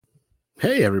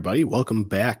Hey, everybody. Welcome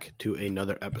back to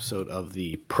another episode of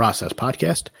the Process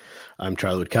Podcast. I'm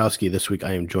Charlie Witkowski. This week,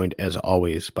 I am joined, as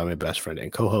always, by my best friend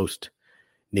and co-host,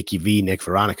 Nick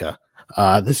Veronica.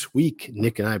 This week,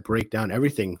 Nick and I break down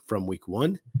everything from week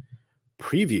one,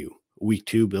 preview week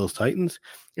two, Bills Titans,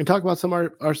 and talk about some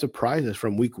of our surprises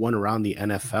from week one around the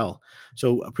NFL.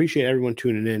 So appreciate everyone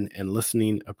tuning in and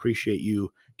listening. Appreciate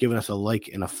you giving us a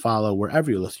like and a follow wherever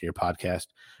you listen to your podcast.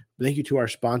 Thank you to our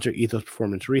sponsor, Ethos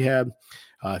Performance Rehab.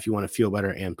 If you want to feel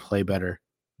better and play better,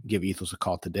 give Ethos a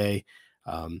call today.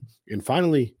 And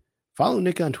finally, follow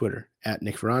Nick on Twitter at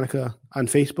Nick Veronica, on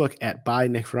Facebook at by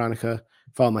Nick Veronica.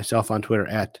 Follow myself on Twitter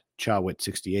at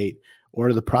Chawit68,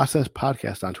 or the Process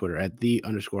Podcast on Twitter at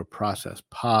 _process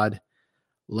pod.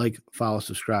 Like, follow,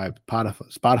 subscribe,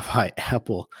 Spotify,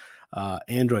 Apple,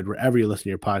 Android, wherever you listen to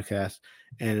your podcast.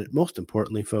 And most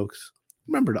importantly, folks,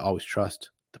 remember to always trust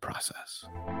the process.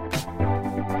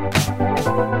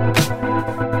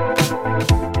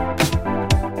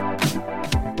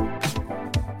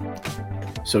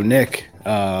 So, Nick,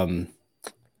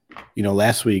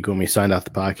 last week when we signed off the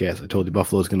podcast, I told you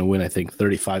Buffalo's going to win, I think,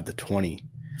 35-20.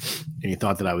 And you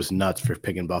thought that I was nuts for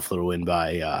picking Buffalo to win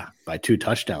by 2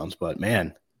 touchdowns. But,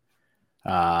 man,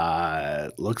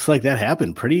 looks like that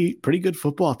happened. Pretty good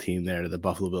football team there the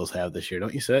Buffalo Bills have this year,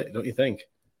 don't you think?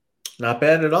 Not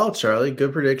bad at all, Charlie.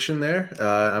 Good prediction there.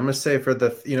 I'm gonna say for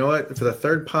the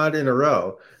third pod in a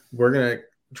row, we're gonna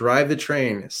drive the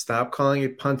train. Stop calling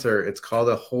it punter. It's called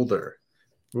a holder.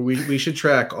 We should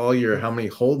track all year how many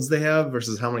holds they have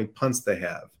versus how many punts they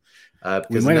have.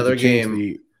 Because another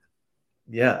game,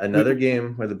 another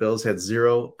game where the Bills had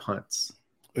 0 punts.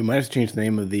 We might have to change the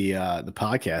name of the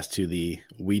podcast to the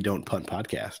We Don't Punt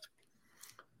podcast.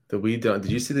 The We Don't.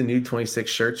 Did you see the new 26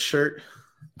 shirt?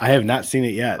 I have not seen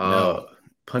it yet. No.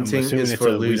 Punting is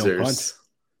for losers.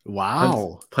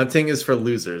 Wow. Punting is for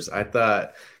losers. I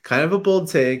thought kind of a bold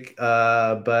take,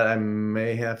 but I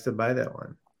may have to buy that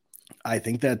one. I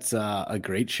think that's a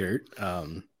great shirt.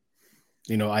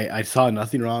 I saw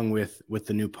nothing wrong with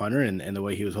the new punter and the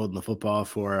way he was holding the football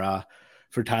for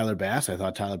Tyler Bass. I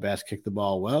thought Tyler Bass kicked the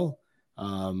ball well.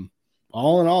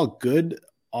 All in all, good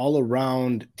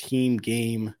all-around team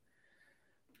game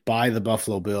by the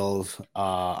Buffalo Bills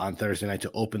on Thursday night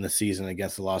to open the season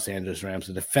against the Los Angeles Rams,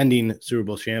 the defending Super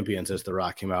Bowl champions, as The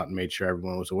Rock came out and made sure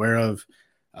everyone was aware of.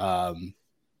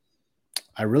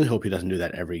 I really hope he doesn't do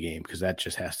that every game because that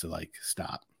just has to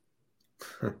stop.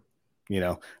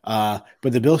 But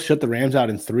the Bills shut the Rams out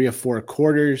in 3 of 4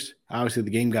 quarters. Obviously, the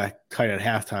game got tight at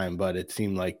halftime, but it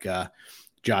seemed like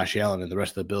Josh Allen and the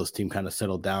rest of the Bills team kind of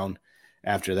settled down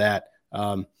after that.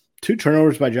 2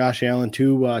 turnovers by Josh Allen,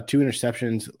 2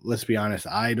 interceptions. Let's be honest,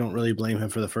 I don't really blame him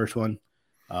for the first one.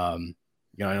 I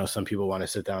know some people want to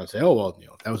sit down and say, "Oh, well,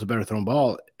 that was a better thrown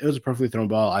ball." It was a perfectly thrown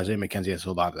ball. Isaiah McKenzie has to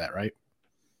hold on to that, right?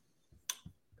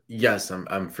 Yes,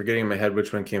 I'm forgetting in my head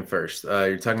which one came first.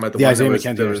 You're talking about the Isaiah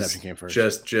McKenzie interception came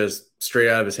first. Just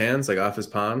straight out of his hands, like off his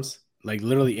palms, like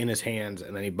literally in his hands,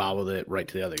 and then he bobbled it right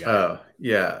to the other guy. Oh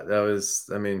yeah, that was.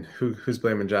 I mean, who's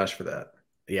blaming Josh for that?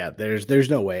 Yeah, there's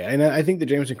no way. And I think the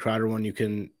Jameson Crowder one, you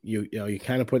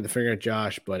kind of point the finger at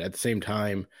Josh, but at the same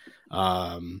time,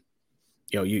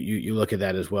 you look at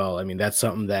that as well. I mean, that's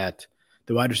something that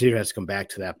the wide receiver has to come back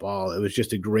to that ball. It was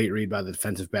just a great read by the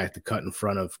defensive back to cut in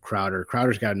front of Crowder.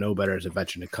 Crowder's got to know better as a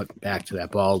veteran to cut back to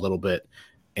that ball a little bit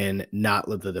and not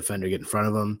let the defender get in front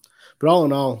of him. But all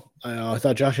in all, I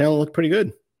thought Josh Allen looked pretty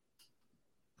good.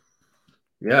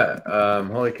 Yeah,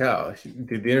 holy cow.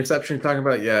 The interception you're talking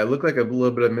about, it looked like a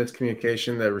little bit of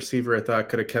miscommunication. The receiver, I thought,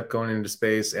 could have kept going into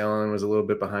space. Allen was a little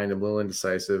bit behind him, a little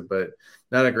indecisive, but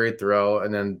not a great throw.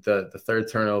 And then the third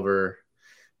turnover,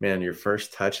 man, your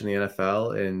first touch in the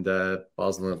NFL and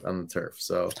balls on the turf.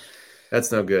 So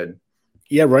that's no good.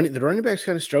 Yeah, the running backs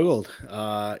kind of struggled.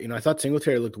 I thought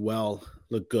Singletary looked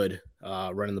good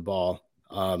running the ball.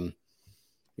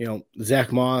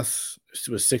 Zach Moss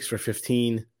was 6 for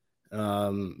 15.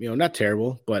 Not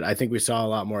terrible, but I think we saw a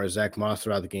lot more of Zach Moss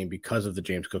throughout the game because of the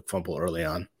James Cook fumble early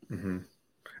on.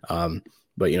 Mm-hmm.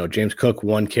 But James Cook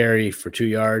 1 carry for 2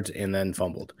 yards and then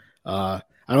fumbled. I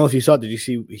don't know if you saw. Did you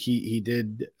see? He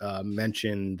did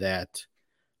mention that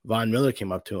Von Miller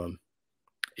came up to him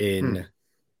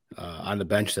on the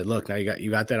bench, said, "Look, now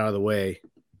you got that out of the way.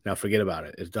 Now forget about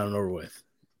it. It's done and over with.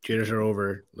 Jitters are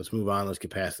over. Let's move on. Let's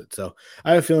get past it." So I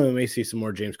have a feeling we may see some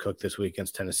more James Cook this week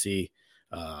against Tennessee.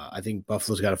 I think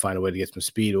Buffalo's got to find a way to get some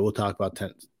speed. We'll talk about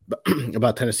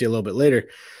Tennessee a little bit later.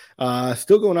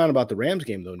 Still going on about the Rams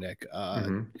game, though, Nick.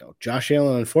 Josh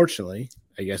Allen, unfortunately,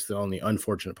 I guess the only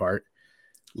unfortunate part,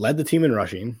 led the team in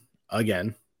rushing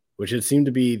again, which it seemed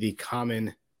to be the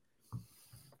common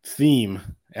theme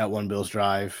at One Bills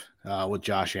Drive with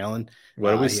Josh Allen.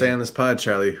 What do we say on this pod,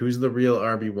 Charlie? Who's the real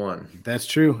RB1? That's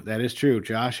true. That is true.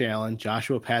 Josh Allen,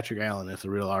 Joshua Patrick Allen is the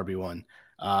real RB1.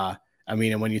 I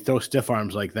mean, and when you throw stiff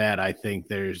arms like that, I think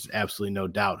there's absolutely no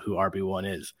doubt who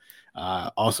RB1 is.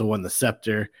 Also won the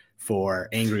Scepter for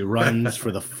angry runs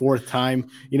for the fourth time.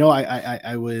 You know,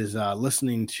 I was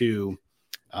listening to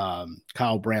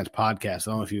Kyle Brandt's podcast.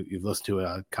 I don't know if you've listened to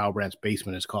it. Kyle Brandt's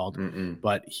Basement is called,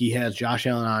 but he has Josh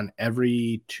Allen on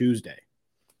every Tuesday.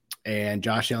 And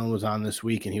Josh Allen was on this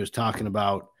week, and he was talking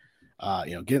about,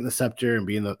 getting the Scepter and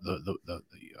being the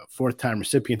fourth time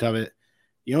recipient of it.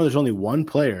 You know, there's only one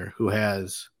player who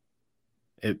has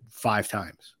it 5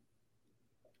 times.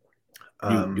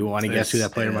 You want to guess who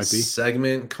that player might be?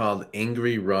 Segment called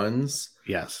Angry Runs.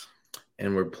 Yes.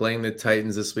 And we're playing the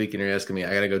Titans this week, and you're asking me,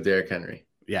 I got to go Derrick Henry.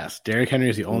 Yes. Derrick Henry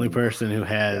is the only person who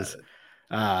has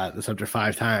the Scepter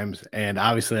 5 times. And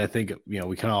obviously, I think,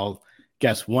 we can all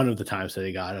guess one of the times that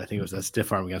he got it. I think it was that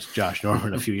stiff arm against Josh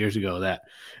Norman a few years ago that,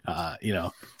 I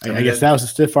guess that was a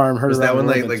stiff arm. Was that one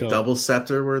like double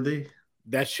Scepter worthy?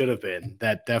 That should have been.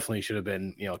 That definitely should have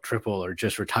been, triple or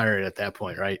just retired at that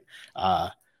point, right?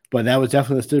 But that was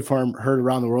definitely the stiff arm heard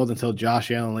around the world until Josh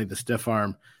Allen laid the stiff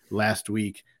arm last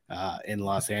week in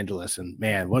Los Angeles. And,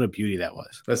 man, what a beauty that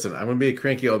was. Listen, I'm going to be a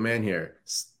cranky old man here.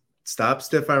 Stop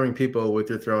stiff arming people with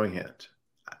your throwing hand.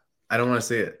 I don't want to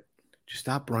see it. Just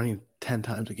stop running 10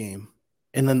 times a game.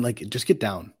 And then, just get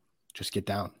down. Just get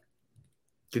down.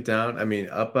 Get down. I mean,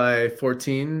 up by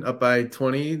 14, up by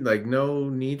 20, no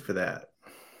need for that.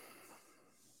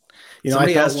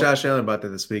 Somebody asked Josh Allen about that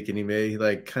this week, and he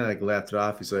kind of laughed it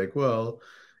off. He's like, well,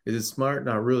 is it smart?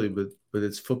 Not really, but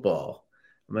it's football.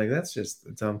 I'm like, that's just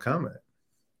a dumb comment.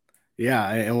 Yeah,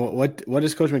 and what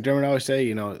does Coach McDermott always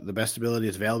say? The best ability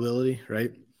is availability,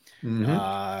 right?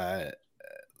 Mm-hmm.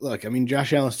 Look, I mean,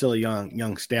 Josh Allen's still a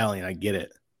young stallion. I get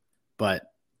it. But,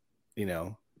 you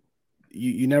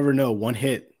never know. One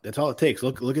hit, that's all it takes.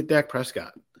 Look at Dak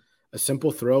Prescott. A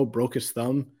simple throw, broke his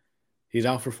thumb. He's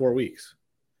out for 4 weeks.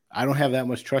 I don't have that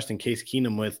much trust in Case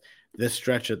Keenum with this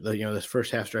stretch of this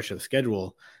first half stretch of the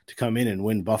schedule to come in and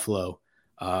win Buffalo,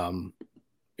 a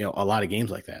lot of games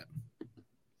like that.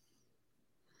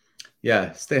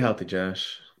 Yeah, stay healthy,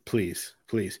 Josh. Please.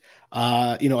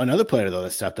 Another player though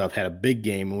that stepped up had a big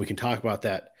game, and we can talk about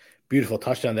that beautiful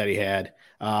touchdown that he had.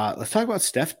 Let's talk about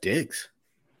Steph Diggs.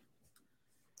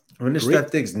 When does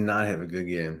Steph Diggs not have a good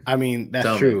game? I mean,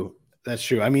 that's true. That's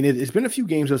true. I mean, it's been a few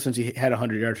games though since he had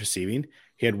 100 yards receiving.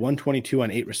 He had 122 on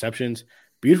 8 receptions.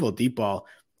 Beautiful deep ball.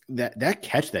 That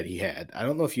catch that he had. I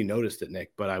don't know if you noticed it,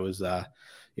 Nick, but I was,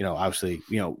 obviously,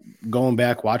 going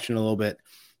back watching a little bit.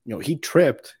 He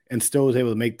tripped and still was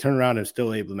able to turn around and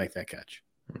still able to make that catch.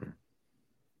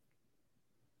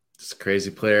 It's a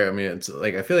crazy player. I mean, it's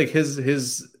I feel like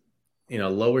his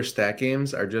lower stat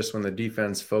games are just when the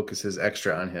defense focuses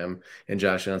extra on him and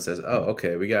Josh Allen says, oh,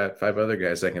 okay, we got 5 other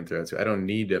guys I can throw to. I don't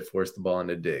need to force the ball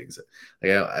into Diggs.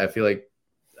 I feel like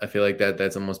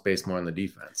that's almost based more on the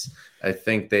defense. I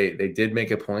think they did make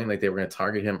a point, they were going to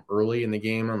target him early in the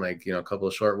game on a couple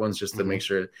of short ones just to make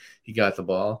sure he got the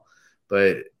ball.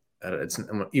 But it's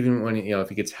even when, if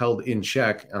he gets held in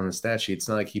check on the stat sheet, it's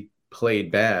not like he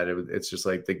played bad. It's just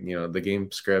the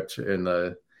game script and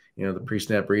the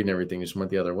pre-snap read and everything just went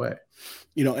the other way.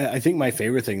 I think my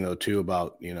favorite thing though too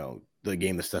about the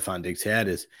game that Stephon Diggs had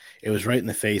is it was right in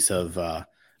the face of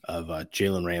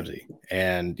Jalen Ramsey,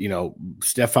 and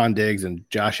Stephon Diggs and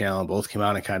Josh Allen both came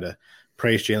out and kind of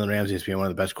praised Jalen Ramsey as being one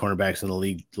of the best cornerbacks in the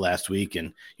league last week,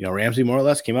 and Ramsey more or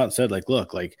less came out and said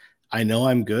look, I know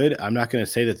I'm good. I'm not going to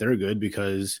say that they're good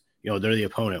because they're the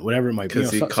opponent, whatever it might be.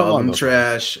 Because he called them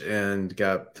trash and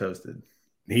got toasted.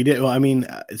 He did. Well, I mean,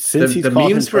 since the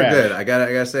memes were good. I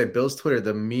gotta say, Bill's Twitter,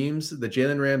 the memes, the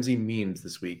Jalen Ramsey memes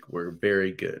this week were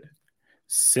very good.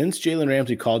 Since Jalen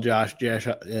Ramsey called Josh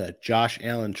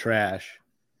Allen trash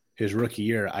his rookie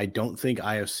year, I don't think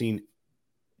I have seen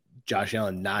Josh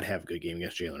Allen not have a good game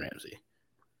against Jalen Ramsey.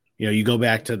 You go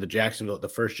back to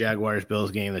the first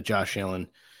Jaguars-Bills game that Josh Allen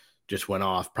just went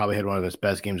off, probably had one of his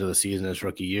best games of the season his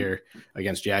rookie year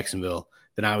against Jacksonville.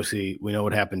 Then obviously we know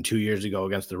what happened 2 years ago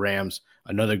against the Rams.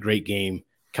 Another great game,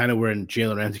 kind of when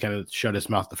Jalen Ramsey kind of shut his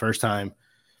mouth the first time.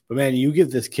 But man, you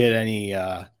give this kid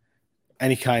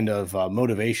any kind of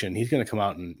motivation, he's going to come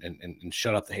out and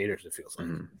shut up the haters, it feels like.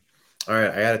 All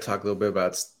right, I got to talk a little bit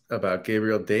about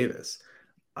Gabriel Davis.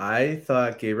 I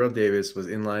thought Gabriel Davis was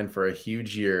in line for a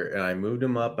huge year, and I moved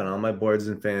him up on all my boards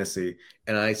in fantasy,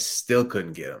 and I still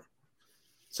couldn't get him.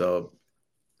 So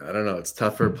I don't know. It's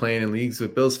tougher playing in leagues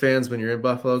with Bills fans when you're in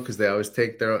Buffalo because they always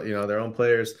take their own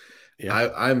players. Yeah.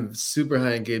 I'm super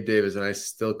high on Gabe Davis, and I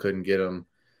still couldn't get him.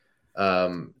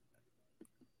 Um,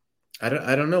 I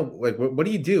don't know. Like, what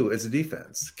do you do as a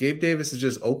defense? Gabe Davis is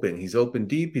just open. He's open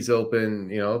deep. He's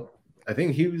open. I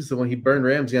think he was the one he burned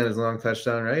Ramsey on his long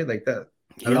touchdown, right? Like that.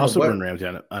 I He don't know also what. burned Ramsey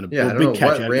on a Yeah, I don't big know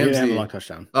catch. what He didn't have a long Ramsey.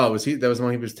 touchdown. Oh, was he? That was the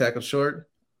one he was tackled short.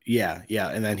 Yeah,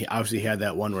 and then he obviously had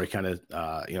that one where he kind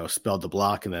of spelled the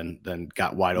block and then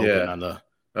got wide open on the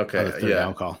third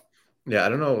down call. Yeah, I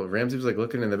don't know. Ramsey was like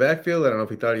looking in the backfield. I don't know if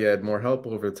he thought he had more help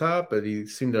over the top, but he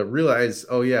seemed to realize,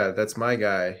 oh yeah, that's my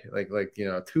guy. Like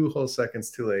 2 whole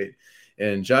seconds too late.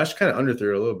 And Josh kind of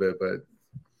underthrew a little bit, but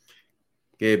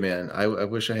Gabe, man, I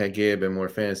wish I had Gabe in more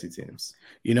fantasy teams.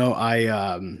 So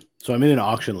I'm in an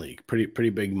auction league, pretty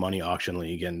big money auction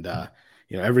league, and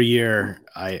every year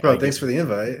thanks for the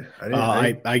invite.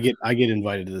 I get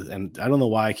invited to this, and I don't know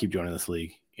why I keep joining this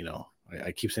league.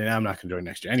 I keep saying I'm not going to join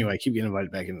next year. Anyway, I keep getting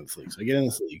invited back into this league. So I get in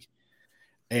this league,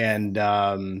 and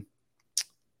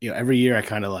every year I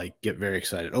kind of like get very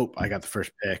excited. Oh, I got the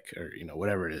first pick, or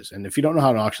whatever it is. And if you don't know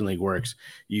how an auction league works,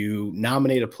 you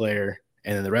nominate a player,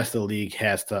 and then the rest of the league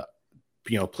has to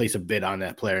place a bid on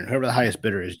that player, and whoever the highest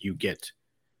bidder is, you get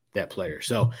that player.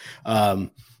 So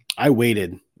I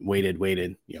waited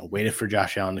for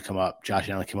Josh Allen to come up. Josh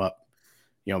Allen came up,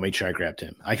 made sure I grabbed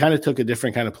him. I kind of took a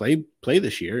different kind of play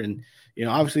this year. And,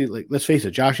 obviously, like, let's face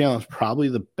it, Josh Allen is probably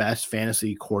the best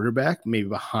fantasy quarterback, maybe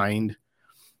behind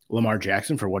Lamar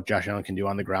Jackson, for what Josh Allen can do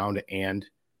on the ground and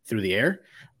through the air.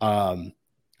 So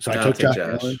I took Josh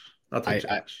Allen. I'll take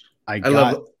Josh. I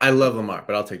love Lamar,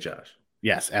 but I'll take Josh.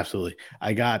 Yes, absolutely.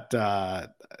 I got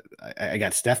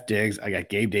Steph Diggs. I got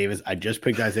Gabe Davis. I just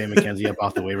picked Isaiah McKenzie up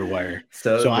off the waiver wire.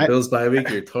 So the Bills bye week,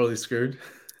 you're totally screwed.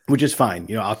 Which is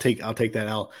fine. I'll take that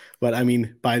L. But I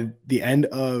mean, by the end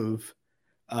of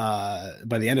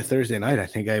Thursday night, I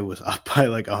think I was up by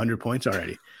like 100 points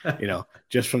already.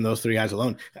 Just from those three guys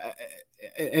alone.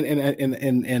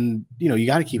 And you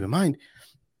got to keep in mind,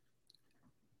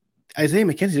 Isaiah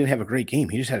McKenzie didn't have a great game.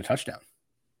 He just had a touchdown.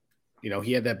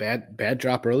 He had that bad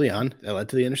drop early on that led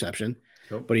to the interception,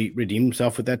 but he redeemed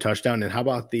himself with that touchdown. And how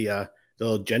about the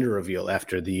little gender reveal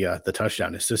after the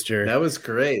touchdown? His sister. That was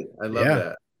great. I love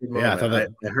that. Yeah,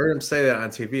 I heard him say that on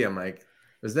TV. I'm like,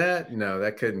 was that? No,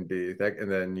 that couldn't be that.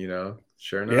 And then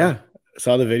sure enough. Yeah,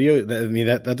 saw the video. I mean,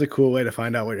 that's a cool way to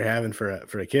find out what you're having for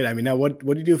a kid. I mean, now what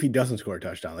do you do if he doesn't score a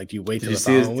touchdown? Like, do you wait till the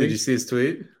following week? Did you see his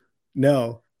tweet?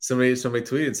 No. Somebody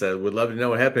tweeted and said, would love to know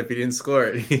what happened if he didn't score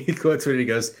it. He quote tweeted, he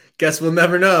goes, guess we'll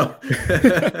never know.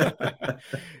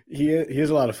 He is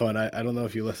a lot of fun. I don't know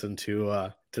if you listen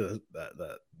to the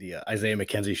Isaiah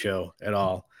McKenzie show at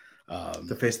all.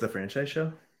 The Face of the Franchise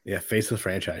show? Yeah, Face of the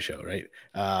Franchise show, right?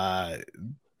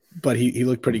 But he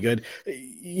looked pretty good.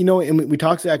 And we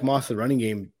talked Zach Moss, the running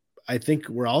game. I think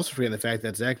we're also forgetting the fact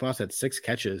that Zach Moss had 6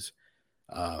 catches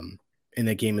in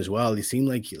that game as well. He seemed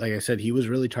like I said, he was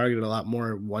really targeted a lot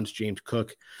more once James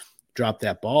Cook dropped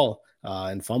that ball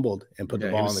and fumbled and put the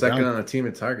ball on the ground. Second on the team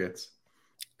in targets.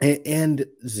 And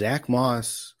Zach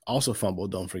Moss also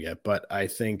fumbled, don't forget. But I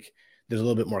think there's a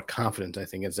little bit more confidence, I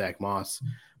think, in Zach Moss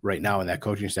right now in that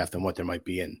coaching staff than what there might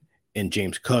be in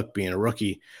James Cook being a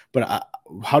rookie. But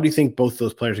how do you think both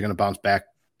those players are going to bounce back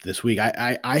this week?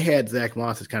 I had Zach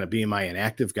Moss as kind of being my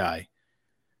inactive guy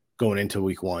going into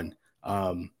week 1.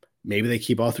 Maybe they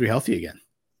keep all 3 healthy again.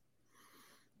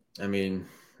 I mean,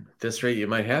 at this rate, you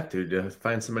might have to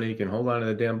find somebody who can hold on to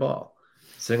the damn ball.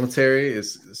 Singletary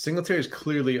is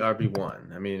clearly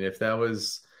RB1. I mean, if that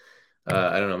was,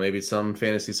 I don't know, maybe some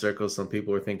fantasy circles, some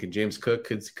people were thinking James Cook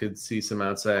could see some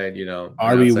outside,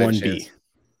 RB1B.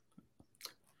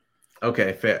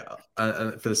 Okay, fair.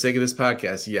 For the sake of this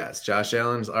podcast, yes, Josh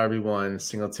Allen's RB1.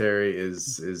 Singletary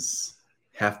is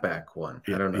halfback 1.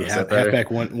 I don't know. Halfback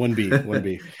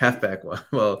 1B. Halfback 1.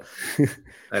 Well,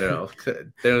 I don't know.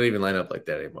 They don't even line up like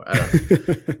that anymore. I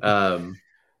don't know.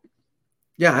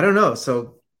 Yeah, I don't know.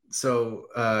 So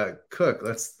Cook,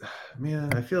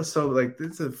 I feel so like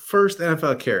it's the first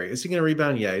NFL carry. Is he going to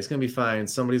rebound? Yeah, he's going to be fine.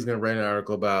 Somebody's going to write an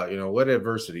article about, what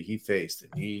adversity he faced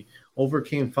and he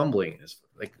overcame fumbling.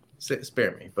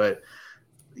 Spare me. But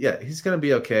yeah, he's going to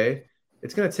be okay.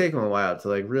 It's going to take him a while to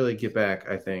like really get back,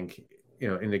 I think,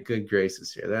 into good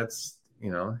graces here. That's,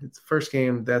 it's the first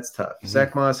game. That's tough. Mm-hmm.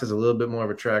 Zach Moss has a little bit more of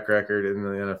a track record in the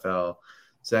NFL.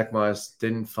 Zach Moss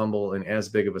didn't fumble in as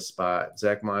big of a spot.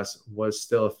 Zach Moss was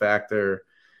still a factor,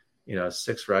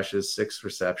 6 rushes, 6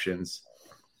 receptions.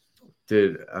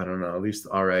 Did, I don't know, at least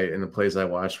all right in the plays I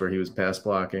watched where he was pass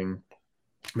blocking.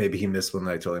 Maybe he missed one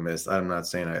that I totally missed. I'm not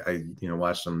saying I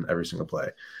watched him every single play.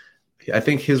 I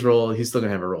think his role, he's still going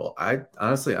to have a role.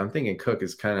 I'm thinking Cook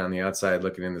is kind of on the outside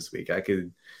looking in this week. I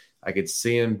could I could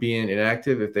see him being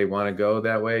inactive if they want to go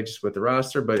that way just with the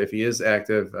roster. But if he is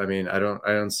active, I mean, I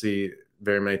don't see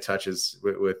very many touches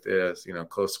with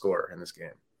close score in this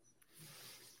game.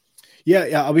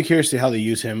 Yeah, I'll be curious to see how they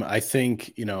use him. I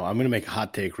think, I'm going to make a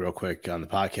hot take real quick on the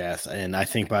podcast, and I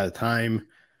think by the time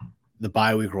the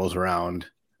bye week rolls around,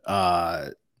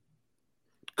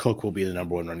 Cook will be the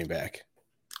number one running back.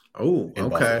 Oh, okay.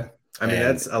 Buffalo. I mean,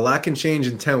 that's a lot can change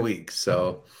in 10 weeks.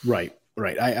 So right.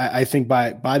 I think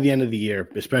by the end of the year,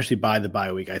 especially by the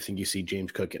bye week, I think you see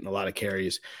James Cook getting a lot of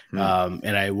carries.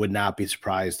 And I would not be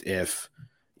surprised if,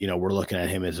 we're looking at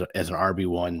him as an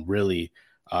RB1 really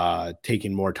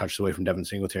taking more touches away from Devin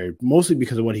Singletary, mostly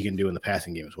because of what he can do in the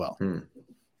passing game as well.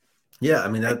 Yeah, I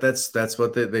mean that's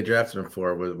what they drafted him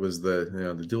for was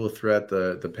the dual threat,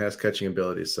 the pass catching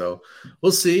ability. So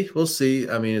we'll see.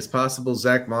 I mean, it's possible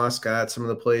Zach Moss got some of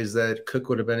the plays that Cook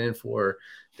would have been in for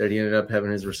that he ended up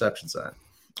having his receptions on.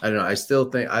 I don't know. I still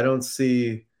think I don't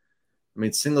see. I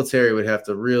mean, Singletary would have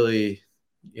to really,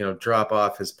 drop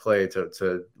off his play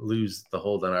to lose the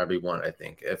hold on RB1. I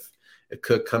think if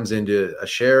Cook comes into a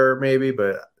share maybe,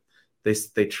 but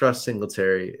they trust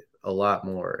Singletary a lot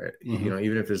more,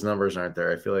 even if his numbers aren't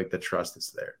there. I feel like the trust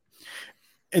is there.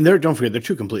 And don't forget, they're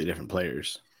two completely different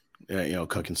players,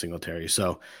 Cook and Singletary.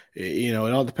 So, it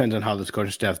all depends on how this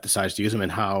coaching staff decides to use them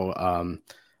and how,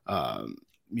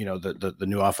 the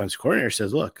new offensive coordinator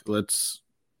says, look, let's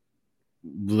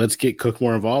get Cook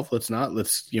more involved. Let's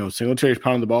Singletary's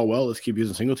pounding the ball well. Let's keep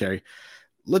using Singletary.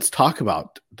 Let's talk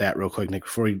about that real quick, Nick,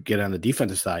 before we get on the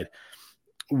defensive side.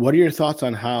 What are your thoughts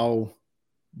on how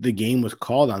the game was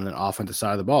called on the offensive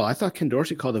side of the ball? I thought Ken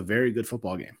Dorsey called a very good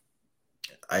football game.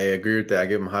 I agree with that. I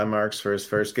give him high marks for his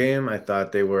first game. I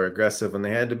thought they were aggressive when they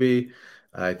had to be.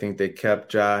 I think they kept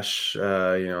Josh,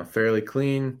 fairly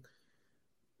clean.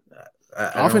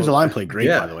 Offensive line played great,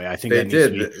 by the way. I think they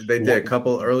did. They did a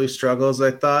couple early struggles, I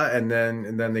thought, and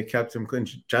then they kept him clean.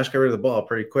 Josh got rid of the ball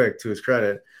pretty quick, to his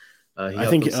credit. He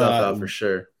helped himself out for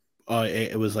sure.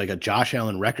 It was like a Josh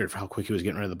Allen record for how quick he was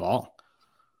getting rid of the ball.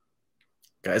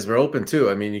 Guys were open too.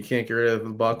 I mean, you can't get rid of the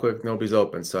ball quick. Nobody's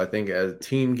open. So I think a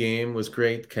team game was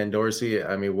great. Ken Dorsey.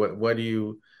 I mean,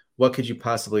 what could you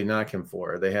possibly knock him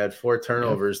for? They had 4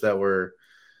 turnovers that were,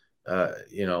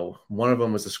 one of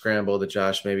them was a scramble that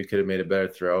Josh maybe could have made a better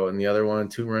throw, and the other one,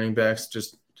 2 running backs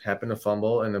just happened to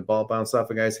fumble and the ball bounced off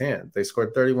a guy's hand. They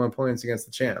scored 31 points against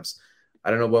the champs. I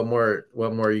don't know what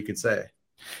more you could say.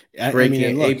 Great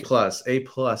game. A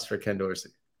plus for Ken Dorsey.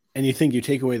 And you think you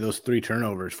take away those 4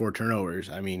 turnovers.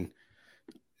 I mean,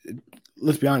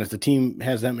 let's be honest. The team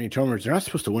has that many turnovers. They're not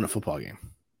supposed to win a football game.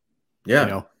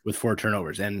 Yeah. With 4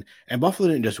 turnovers. And Buffalo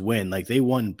didn't just win. Like, they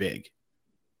won big.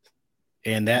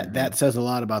 And that says a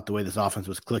lot about the way this offense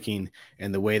was clicking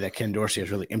and the way that Ken Dorsey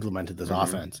has really implemented this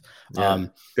offense. Yeah.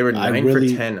 They were 9 for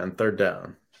 10 on third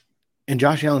down. And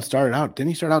Josh Allen didn't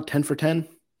he start out 10 for 10?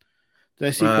 Did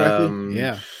I see correctly?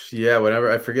 Yeah,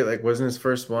 whatever. I forget, wasn't his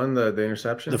first one the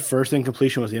interception? The first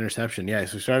incompletion was the interception. Yeah,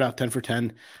 so he started out 10 for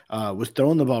 10, was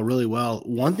throwing the ball really well.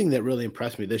 One thing that really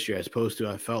impressed me this year, as opposed to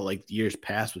I felt like years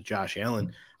past with Josh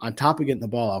Allen, on top of getting the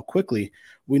ball out quickly,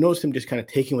 we noticed him just kind of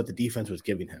taking what the defense was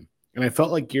giving him. And I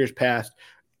felt like years past,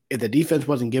 if the defense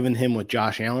wasn't giving him what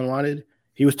Josh Allen wanted,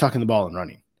 he was tucking the ball and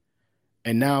running.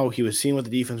 And now he was seeing what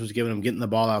the defense was giving him, getting the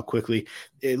ball out quickly.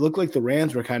 It looked like the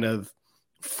Rams were kind of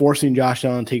forcing Josh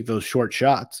Allen to take those short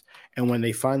shots. And when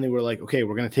they finally were like, okay,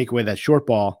 we're going to take away that short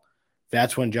ball,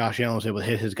 that's when Josh Allen was able to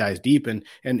hit his guys deep. And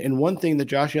one thing that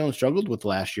Josh Allen struggled with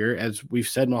last year, as we've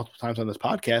said multiple times on this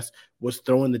podcast, was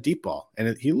throwing the deep ball.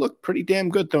 And he looked pretty damn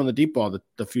good throwing the deep ball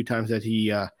the few times that he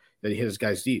hit his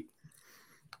guys deep.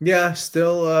 Yeah,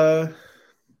 still a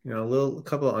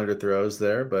couple of underthrows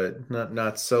there, but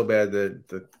not so bad that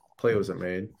the play wasn't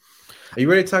made. Are you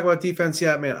ready to talk about defense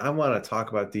yet, man? I want to talk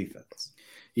about defense.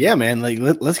 Yeah, man.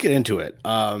 Let's get into it.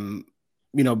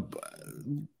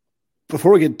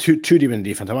 Before we get too deep into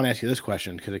defense, I want to ask you this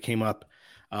question because it came up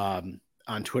on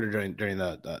Twitter during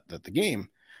the game.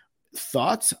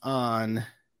 Thoughts on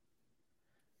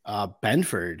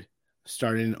Benford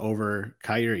starting over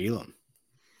Kaiir Elam?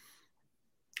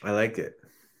 I liked it.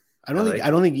 I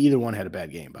don't think either one had a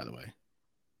bad game, by the way.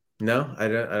 No, I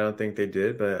don't think they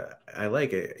did, but I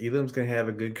like it. Elam's gonna have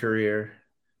a good career.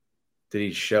 Did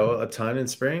he show a ton in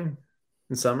spring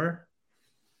and summer?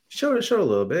 Showed a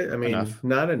little bit. I mean,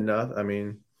 not enough. I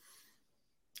mean,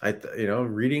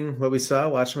 reading what we saw,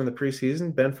 watching him in the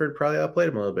preseason, Benford probably outplayed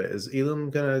him a little bit. Is Elam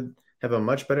gonna have a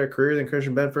much better career than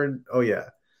Christian Benford? Oh yeah.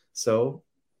 So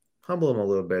humble him a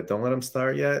little bit. Don't let him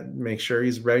start yet. Make sure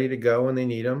he's ready to go when they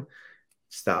need him.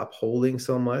 Stop holding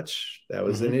so much. That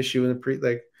was an issue in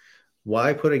the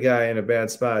Why put a guy in a bad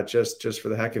spot just for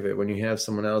the heck of it when you have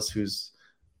someone else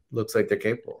looks like they're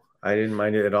capable? I didn't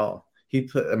mind it at all.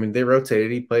 They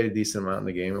rotated. He played a decent amount in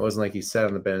the game. It wasn't like he sat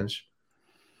on the bench.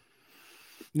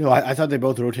 No, I thought they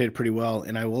both rotated pretty well.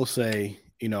 And I will say,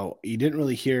 you didn't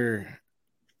really hear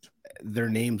their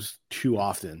names too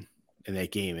often in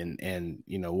that game. And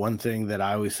one thing that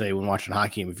I always say when watching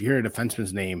hockey, if you hear a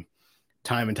defenseman's name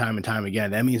time and time and time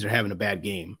again, that means they're having a bad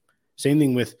game. Same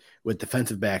thing with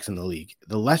defensive backs in the league.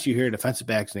 The less you hear a defensive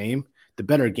back's name, the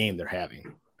better game they're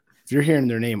having. If you're hearing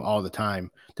their name all the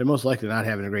time, they're most likely not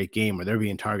having a great game or they're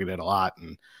being targeted a lot.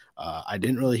 And I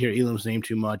didn't really hear Elam's name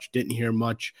too much. Didn't hear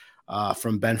much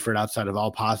from Benford outside of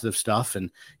all positive stuff.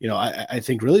 And, I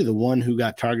think really the one who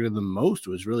got targeted the most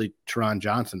was really Teron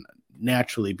Johnson,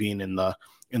 naturally being in the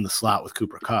slot with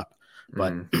Cooper Kupp.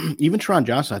 But even Teron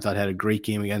Johnson, I thought, had a great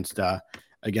game against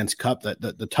Kupp.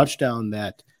 The touchdown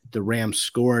that the Rams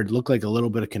scored looked like a little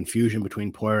bit of confusion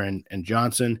between Poyer and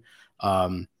Johnson.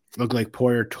 Looked like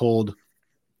Poyer told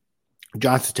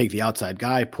Johnson to take the outside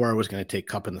guy. Poyer was going to take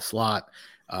Kupp in the slot.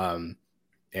 And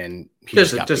he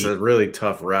just a really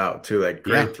tough route too. Like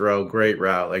great throw, great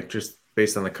route. Like just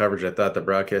based on the coverage, I thought the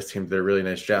broadcast team did a really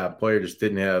nice job. Poyer just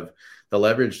didn't have the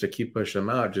leverage to keep pushing him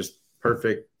out. Just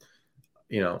perfect,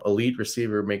 elite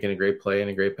receiver making a great play and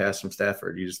a great pass from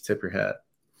Stafford. You just tip your hat.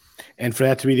 And for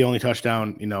that to be the only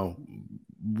touchdown,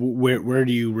 where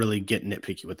do you really get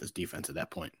nitpicky with this defense at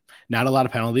that point? Not a lot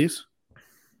of penalties.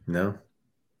 No.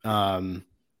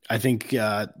 I think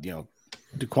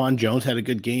DaQuan Jones had a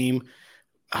good game.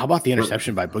 How about the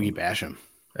interception by Boogie Basham?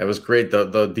 That was great.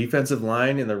 The defensive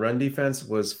line in the run defense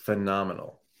was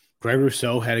phenomenal. Greg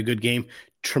Rousseau had a good game.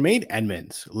 Tremaine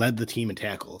Edmonds led the team in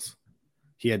tackles.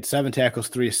 He had 7 tackles,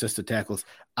 3 assisted tackles.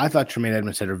 I thought Tremaine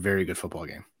Edmonds had a very good football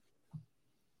game.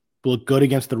 Looked good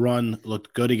against the run,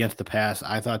 looked good against the pass.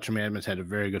 I thought Tremaine Edmonds had a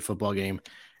very good football game.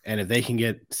 And if they can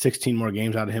get 16 more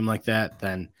games out of him like that,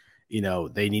 then,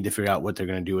 they need to figure out what they're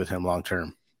going to do with him long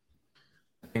term.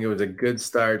 I think it was a good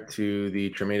start to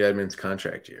the Tremaine Edmonds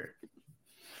contract year.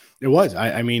 It was.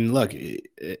 I mean, look,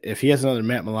 if he has another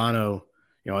Matt Milano,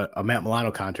 a Matt Milano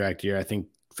contract year, I think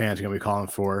fans are going to be calling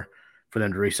for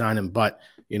them to re-sign him. But,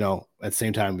 at the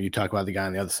same time, when you talk about the guy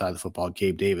on the other side of the football,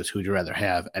 Gabe Davis, who'd you rather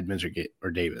have, Edmonds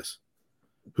or Davis?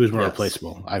 Who's more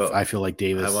replaceable? I feel like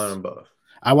Davis. I want them both.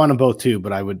 I want them both too,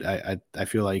 but I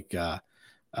feel like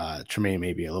Tremaine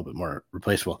may be a little bit more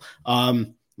replaceable.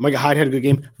 Micah Hyde had a good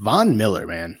game. Von Miller,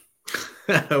 man.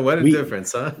 What a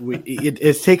difference, huh?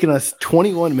 It's taken us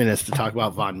 21 minutes to talk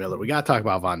about Von Miller. We got to talk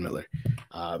about Von Miller.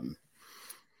 And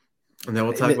then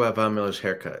we'll talk about Von Miller's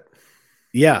haircut.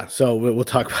 Yeah, so we'll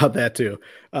talk about that too.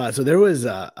 So there was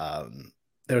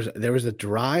a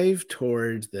drive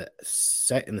towards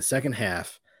in the second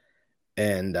half,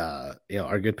 and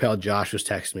our good pal Josh was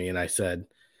texting me, and I said,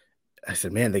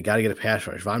 man, they got to get a pass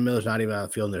rush. Von Miller's not even on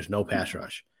the field, and there's no pass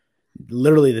rush.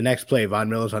 Literally the next play, Von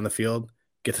Miller's on the field,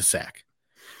 gets a sack.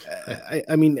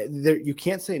 I mean, you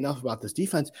can't say enough about this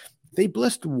defense. They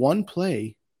blitzed one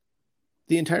play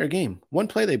the entire game. One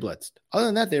play they blitzed. Other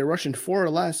than that, they were rushing 4 or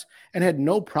less and had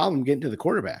no problem getting to the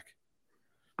quarterback.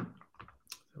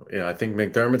 I think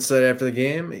McDermott said after the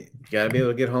game, you got to be able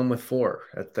to get home with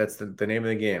 4. That's the name of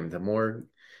the game. The more,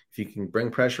 if you can bring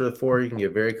pressure with 4, you can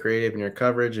get very creative in your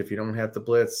coverage. If you don't have to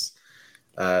blitz,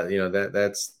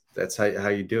 that's how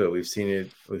you do it. We've seen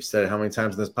it. We've said it how many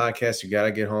times in this podcast. You got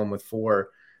to get home with 4.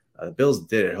 The Bills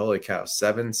did it. Holy cow,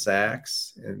 7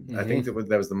 sacks. And I think that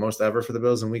was the most ever for the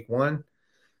Bills in week 1.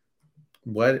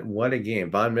 What a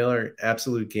game. Von Miller,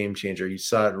 absolute game changer. You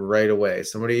saw it right away.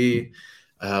 Somebody,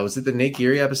 was it the Nick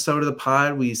Geary episode of the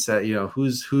pod? We said, who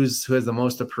has the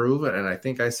most to prove? And I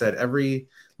think I said every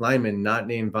lineman not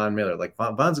named Von Miller. Like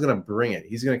Von's going to bring it.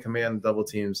 He's going to command double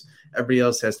teams. Everybody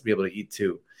else has to be able to eat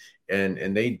too.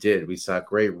 And they did. We saw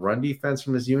great run defense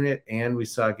from this unit, and we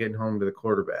saw getting home to the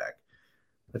quarterback.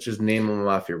 Let's just name them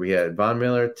off here. We had Von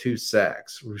Miller, 2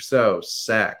 sacks. Rousseau,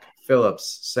 sack.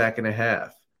 Phillips, sack and a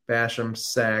half. Basham,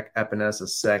 sack. Epinesa,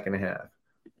 sack and a half.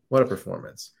 What a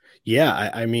performance.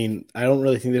 Yeah, I mean, I don't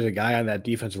really think there's a guy on that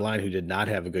defensive line who did not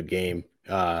have a good game.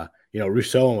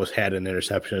 Rousseau almost had an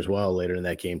interception as well later in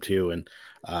that game too. And,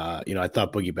 I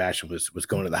thought Boogie Basham was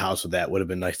going to the house with that. Would have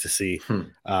been nice to see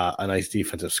a nice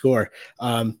defensive score.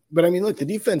 But, I mean, look, the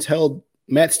defense held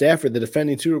Matt Stafford, the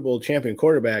defending Super Bowl champion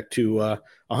quarterback, to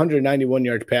 191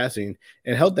 yards passing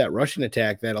and held that rushing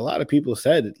attack that a lot of people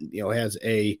said, has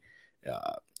a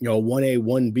 1A,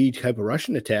 1B type of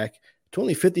rushing attack to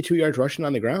only 52 yards rushing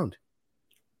on the ground.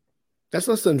 That's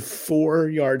less than 4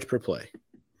 yards per play.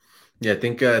 Yeah, I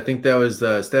think that was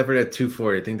Stafford at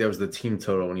 240. I think that was the team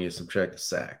total when you subtract the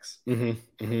sacks.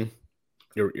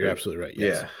 You're absolutely right.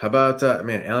 Yes. Yeah. How about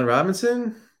man, Allen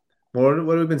Robinson? What have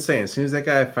we been saying? As soon as that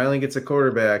guy finally gets a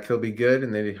quarterback, he'll be good,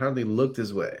 and they hardly looked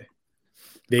his way.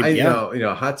 I Yeah.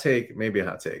 know, hot take, maybe a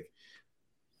hot take.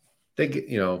 They get,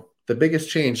 the biggest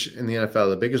change in the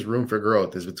NFL, the biggest room for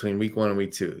growth is between week 1 and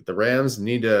week 2. The Rams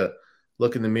need to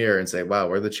look in the mirror and say, wow,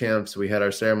 we're the champs. We had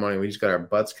our ceremony. We just got our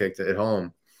butts kicked at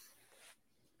home.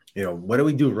 What do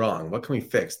we do wrong? What can we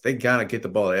fix? They got to get the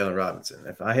ball to Allen Robinson.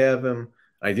 If I have him,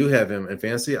 I do have him in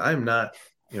fantasy. I'm not,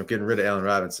 getting rid of Allen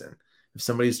Robinson. If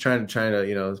somebody's trying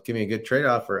to, give me a good trade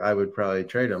offer, I would probably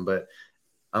trade him. But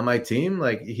on my team,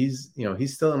 like he's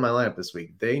still in my lineup this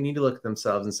week. They need to look at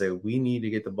themselves and say, we need to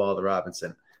get the ball to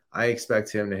Robinson. I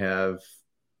expect him to have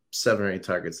 7 or 8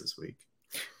 targets this week.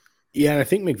 Yeah, and I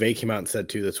think McVay came out and said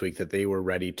too this week that they were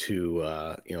ready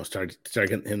to start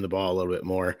getting him the ball a little bit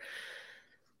more,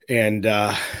 and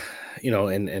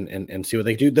and see what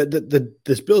they do.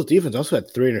 This Bills defense also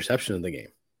had 3 interceptions in the game.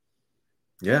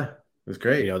 Yeah, it was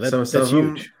great. That's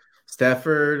huge.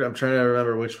 Stafford, I'm trying to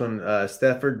remember which one.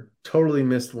 Stafford totally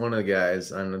missed one of the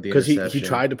guys on the interception. Because he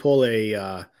tried to pull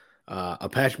a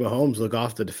Patrick Mahomes look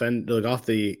off the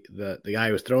guy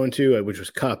he was throwing to, which was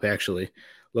Kupp actually.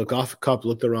 Look off Kupp,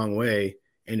 look the wrong way,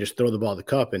 and just throw the ball to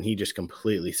Kupp, and he just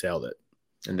completely sailed it.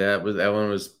 And that one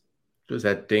was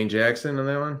that Dane Jackson on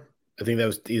that one? I think that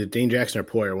was either Dane Jackson or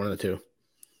Poyer, one of the two.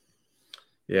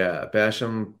 Yeah,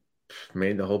 Basham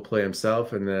made the whole play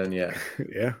himself, and then yeah,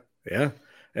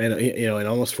 and in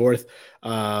almost fourth,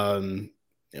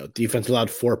 defense allowed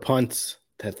 4 punts,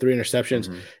 had 3 interceptions.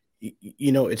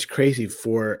 Mm-hmm. It's crazy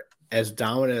for as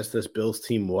dominant as this Bills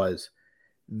team was,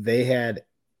 they had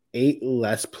 8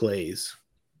 less plays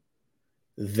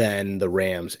than the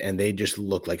Rams, and they just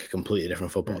looked like a completely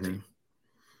different football team.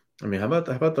 I mean, how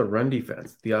about the run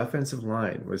defense? The offensive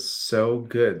line was so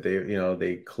good.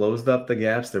 They closed up the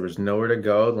gaps. There was nowhere to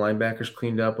go. The linebackers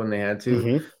cleaned up when they had to.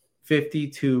 Mm-hmm.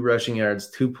 52 rushing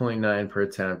yards, 2.9 per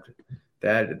attempt.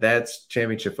 That's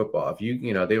championship football.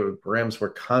 If Rams were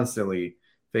constantly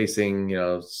facing,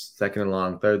 2nd and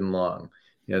long, 3rd and long.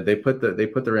 They put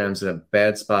the Rams in a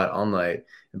bad spot all night.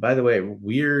 And by the way,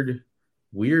 weird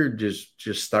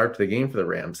just start to the game for the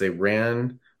Rams. They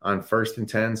ran on 1st and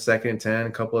 10, 2nd and 10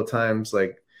 a couple of times.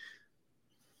 Like,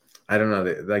 I don't know,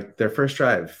 their first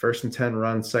drive, 1st and 10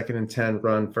 run, 2nd and 10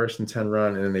 run, 1st and 10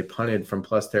 run, and then they punted from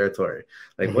plus territory.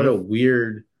 Like, mm-hmm. What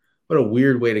a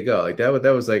weird way to go. Like that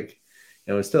was like,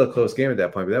 it was still a close game at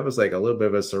that point, but that was like a little bit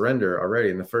of a surrender already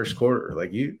in the first quarter.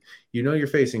 Like you're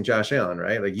facing Josh Allen,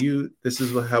 right? Like this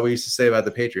is how we used to say about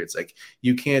the Patriots. Like,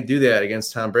 you can't do that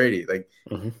against Tom Brady. Like,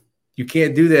 mm-hmm. You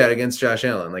can't do that against Josh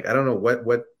Allen. Like, I don't know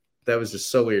what that was just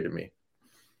so weird to me.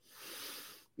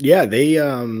 Yeah, they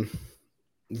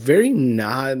very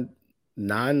non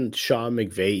Sean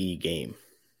McVay game,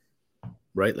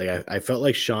 right? Like I felt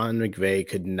like Sean McVay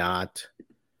could not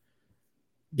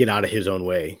get out of his own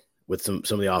way with some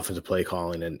of the offensive play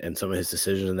calling and some of his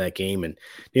decisions in that game. And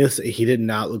he did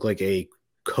not look like a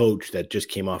coach that just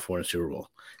came off winning a Super Bowl.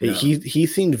 No. He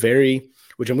seemed very,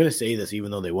 which I'm going to say this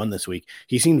even though they won this week,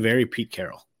 he seemed very Pete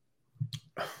Carroll.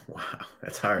 Wow,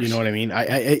 that's harsh. You know what I mean?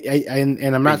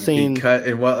 And I'm not saying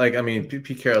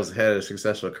Pete Carroll's had a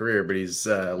successful career, but he's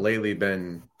lately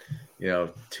been,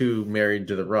 too married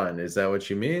to the run. Is that what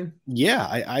you mean?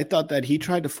 Yeah, I thought that he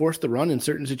tried to force the run in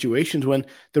certain situations when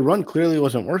the run clearly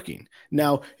wasn't working.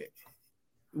 Now,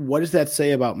 what does that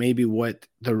say about maybe what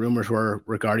the rumors were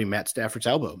regarding Matt Stafford's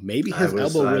elbow? Maybe his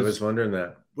elbow I was wondering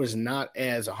that was not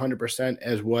as 100%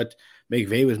 as what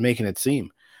McVay was making it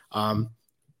seem.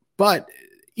 But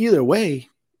either way,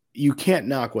 you can't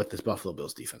knock what this Buffalo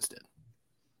Bills defense did.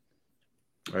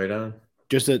 Right on.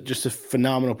 Just a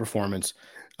phenomenal performance.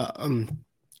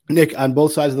 Nick, on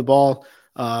both sides of the ball,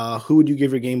 who would you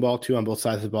give your game ball to on both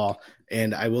sides of the ball?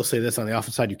 And I will say this, on the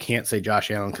offensive side, you can't say Josh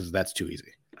Allen because that's too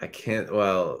easy. I can't.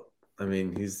 Well, I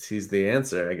mean, he's the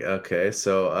answer. Okay,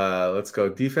 so let's go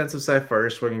defensive side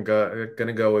first. We're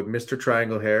gonna go with Mr.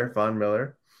 Triangle Hair, Von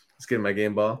Miller. Let's get my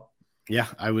game ball. Yeah,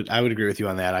 I would agree with you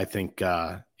on that. I think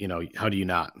how do you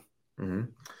not?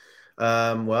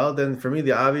 Mm-hmm. Well, then for me,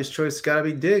 the obvious choice has got to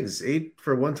be Diggs. 8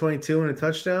 for 122 and a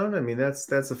touchdown. I mean, that's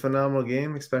a phenomenal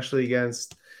game, especially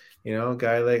against a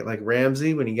guy like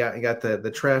Ramsey when he got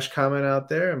the trash comment out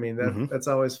there. I mean, that's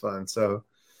always fun. So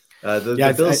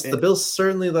the Bills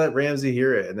certainly let Ramsey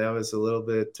hear it, and that was a little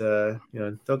bit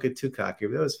don't get too cocky,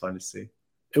 but that was fun to see.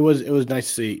 It was nice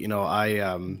to see.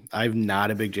 I'm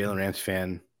not a big Jalen Ramsey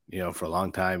fan. For a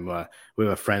long time, we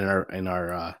have a friend in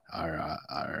our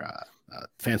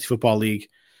fantasy football league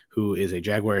who is a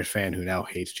Jaguars fan who now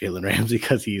hates Jalen Ramsey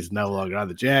because he's no longer on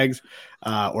the Jags,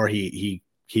 or he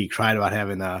cried about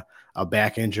having a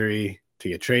back injury to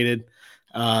get traded.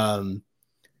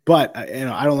 But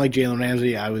I don't like Jalen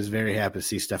Ramsey. I was very happy to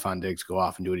see Stephon Diggs go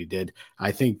off and do what he did.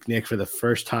 I think, Nick, for the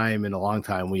first time in a long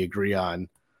time, we agree on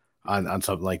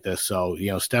something like this. So,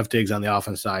 Steph Diggs on the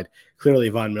offense side, clearly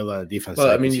Von Miller on the defense side.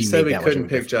 Well, I mean, you said we couldn't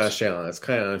pick Josh Allen. That's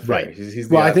kind of unfair. Right. He's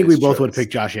well, I think we both would have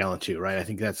picked Josh Allen too, right? I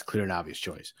think that's a clear and obvious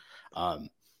choice.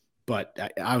 But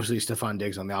obviously Stephon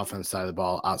Diggs on the offense side of the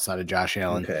ball outside of Josh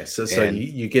Allen. Okay, so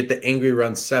you get the angry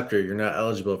run scepter. You're not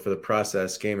eligible for the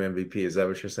process game MVP. Is that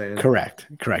what you're saying? Correct.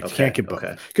 Okay, you can't get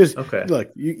both. Because,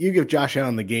 look, you give Josh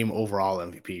Allen the game overall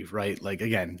MVP, right? Like,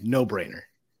 again, no brainer.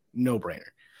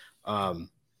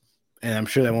 And I'm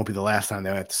sure that won't be the last time they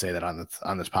have to say that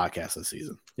on this podcast this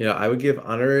season. I would give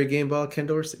honorary game ball Ken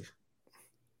Dorsey.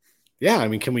 Yeah, I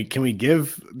mean, can we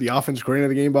give the offense coordinator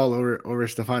the game ball over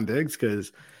Stephon Diggs?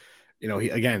 Because he,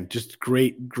 again, just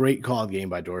great called game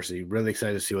by Dorsey. Really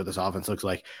excited to see what this offense looks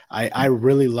like. I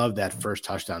really love that first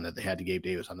touchdown that they had to Gabe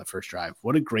Davis on the first drive.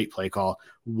 What a great play call.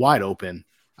 Wide open.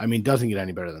 I mean, doesn't get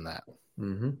any better than that.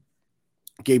 Mm-hmm.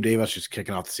 Gabe Davis just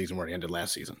kicking off the season where he ended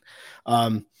last season.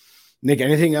 Nick,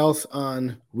 anything else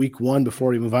on week 1 before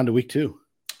we move on to week 2?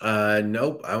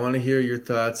 Nope. I want to hear your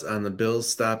thoughts on the Bills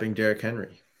stopping Derrick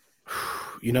Henry.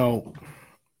 I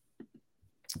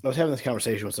was having this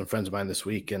conversation with some friends of mine this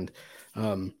week, and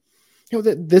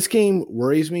this game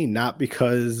worries me not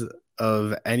because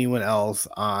of anyone else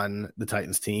on the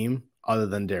Titans team other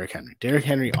than Derrick Henry. Derrick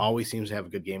Henry always seems to have a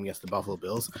good game against the Buffalo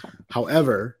Bills.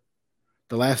 However,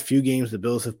 the last few games the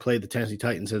Bills have played the Tennessee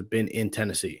Titans have been in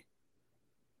Tennessee.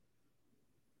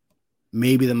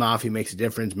 Maybe the Mafia makes a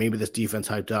difference. Maybe this defense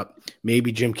hyped up.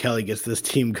 Maybe Jim Kelly gets this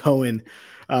team going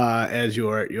as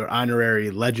your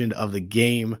honorary legend of the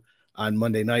game on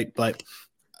Monday night. But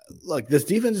look, this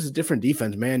defense is a different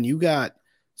defense, man. You got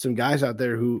some guys out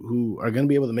there who are going to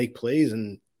be able to make plays,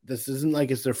 and this isn't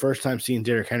like it's their first time seeing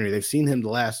Derrick Henry. They've seen him the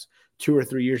last 2 or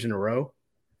 3 years in a row.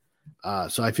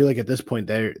 So I feel like at this point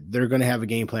they're going to have a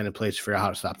game plan in place to figure out how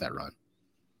to stop that run.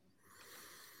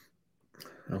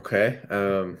 Okay.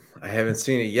 I haven't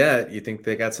seen it yet. You think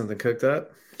they got something cooked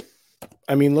up?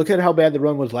 I mean, look at how bad the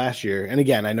run was last year. And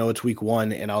again, I know it's week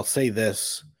 1, and I'll say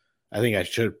this. I think I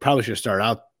probably should start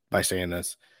out by saying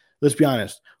this. Let's be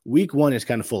honest. Week 1 is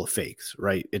kind of full of fakes,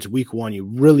 right? It's week 1. You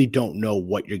really don't know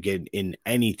what you're getting in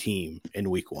any team in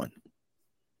week 1,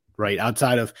 right?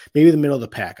 Outside of maybe the middle of the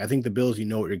pack. I think the Bills, you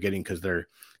know what you're getting because they're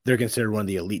considered one of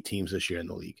the elite teams this year in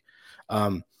the league.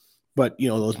 But,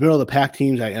 those middle of the pack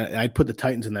teams, I'd put the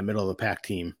Titans in that middle of the pack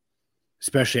team,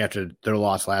 especially after their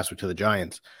loss last week to the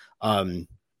Giants. You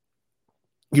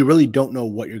really don't know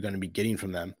what you're going to be getting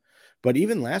from them. But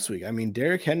even last week, I mean,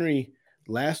 Derrick Henry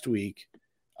last week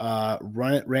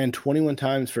ran 21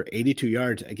 times for 82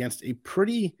 yards against a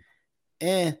pretty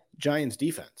Giants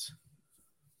defense.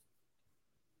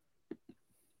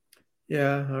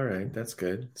 Yeah, all right, that's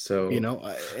good. So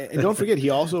and don't forget, he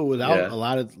also was out a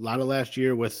lot of last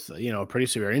year with a pretty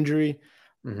severe injury.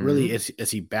 Mm-hmm. Really, is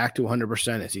he back to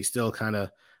 100%? Is he still kind of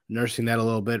nursing that a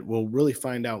little bit? We'll really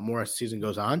find out more as the season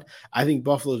goes on. I think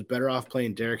Buffalo's better off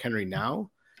playing Derrick Henry now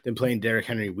than playing Derrick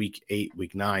Henry week 8,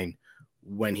 week 9,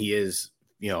 when he is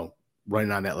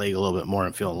running on that leg a little bit more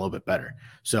and feeling a little bit better.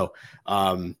 So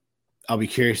I'll be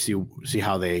curious to see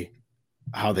how they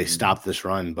stop this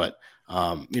run, but.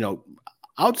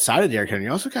 Outside of Derrick Henry,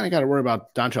 you also kind of got to worry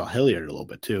about Dontrell Hilliard a little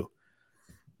bit too.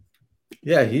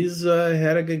 Yeah, he's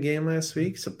had a good game last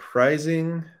week.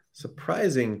 Surprising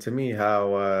to me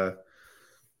how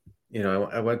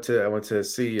I went to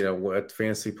see what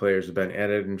fantasy players have been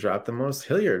added and dropped the most.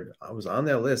 Hilliard, I was on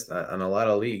that list on a lot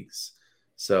of leagues.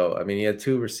 So I mean, he had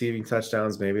 2 receiving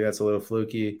touchdowns. Maybe that's a little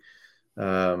fluky.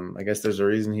 I guess there's a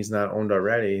reason he's not owned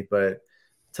already, but.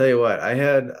 Tell you what, I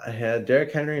had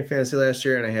Derrick Henry in fantasy last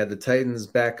year, and I had the Titans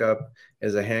backup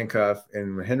as a handcuff.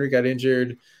 And when Henry got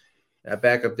injured, that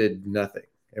backup did nothing.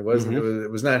 It wasn't. Mm-hmm. It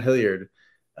was not Hilliard,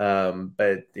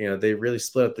 but they really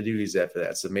split up the duties after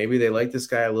that. So maybe they like this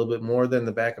guy a little bit more than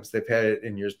the backups they've had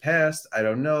in years past. I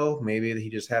don't know. Maybe he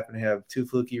just happened to have 2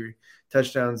 fluky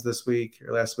touchdowns this week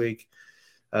or last week.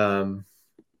 Man,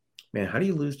 how do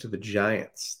you lose to the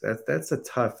Giants? That's a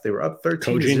tough. They were up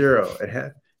 13-0. It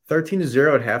had.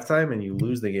 13-0 at halftime, and you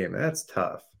lose the game. That's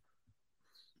tough.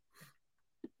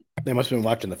 They must have been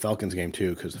watching the Falcons game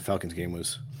too, because the Falcons game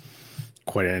was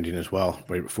quite an ending as well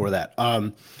right before that.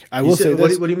 I will say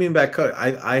this. What do you mean by coach?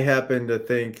 I happen to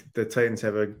think the Titans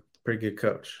have a pretty good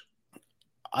coach.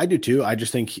 I do too. I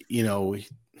just think they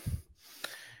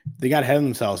got ahead of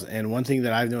themselves. And one thing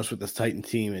that I've noticed with this Titan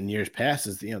team in years past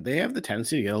is they have the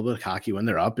tendency to get a little bit cocky when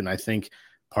they're up, and I think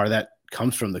part of that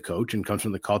comes from the coach and comes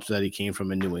from the culture that he came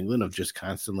from in New England of just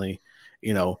constantly,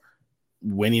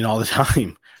 winning all the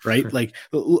time, right? Like,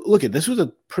 look at this was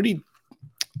a pretty,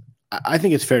 I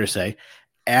think it's fair to say,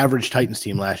 average Titans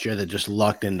team last year that just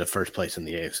lucked into first place in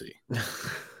the AFC.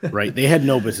 Right? They had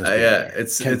no business being Yeah, there.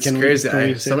 it's Can crazy.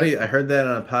 we say that? I heard that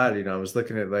on a pod. I was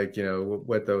looking at like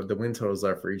what the win totals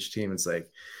are for each team. It's like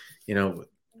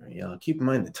keep in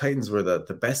mind the Titans were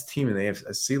the best team in the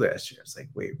AFC last year. It's like,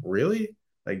 wait, really?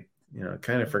 Like,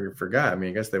 kind of forgot. I mean,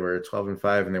 I guess they were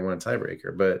 12-5 and they won a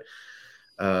tiebreaker, but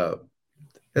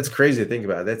that's crazy to think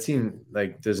about. That team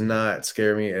like does not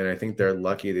scare me, and I think they're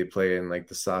lucky they play in like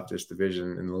the softest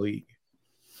division in the league.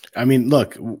 I mean,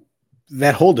 look,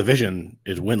 that whole division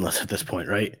is winless at this point,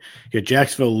 right? You had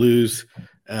Jacksonville lose,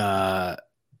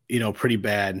 pretty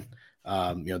bad.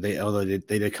 Although they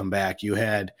did come back. You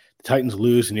had the Titans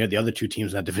lose, and you had the other two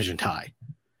teams in that division tie,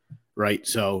 right?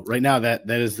 So right now that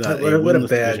is what a bad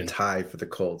division. tie for the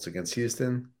Colts against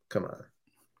Houston. Come on.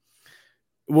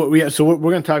 We're going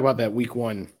to talk about that week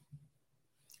one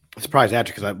surprise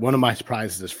after, because one of my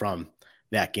surprises is from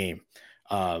that game.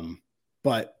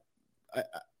 But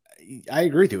I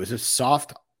agree with you. It's a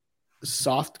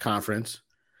soft conference.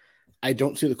 I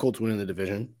don't see the Colts winning the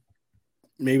division.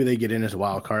 Maybe they get in as a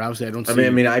wild card. Obviously, I don't see. I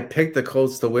mean, I picked the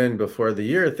Colts to win before the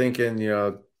year, thinking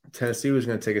Tennessee was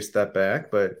going to take a step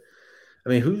back. But I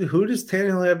mean, who does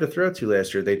Tannehill have to throw to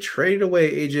last year? They traded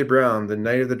away AJ Brown the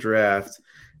night of the draft,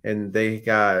 and they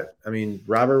got. I mean,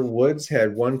 Robert Woods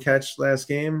had one catch last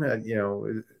game. Burks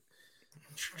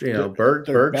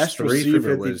 3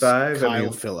 for 55.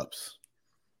 Kyle Phillips.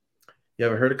 You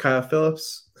ever heard of Kyle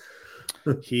Phillips?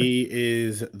 He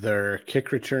is their kick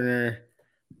returner,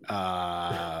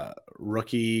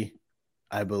 rookie.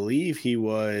 I believe he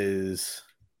wasn't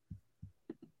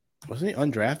he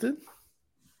undrafted?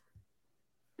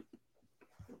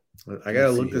 I gotta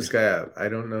look this guy up. I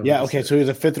don't know. Yeah, okay. So he was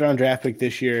a 5th-round draft pick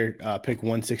this year, pick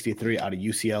 163 out of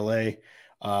UCLA.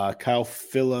 Kyle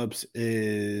Phillips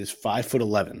is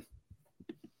 5'11".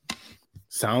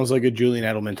 Sounds like a Julian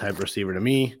Edelman type receiver to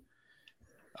me.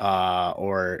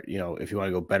 Or if you want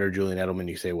to go better Julian Edelman,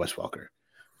 you say Wes Welker.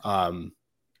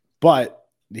 But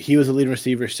he was a leading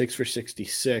receiver, 6 for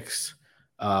 66.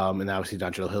 And obviously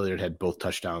Dontrell Hilliard had both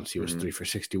touchdowns. He was 3 for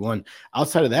 61.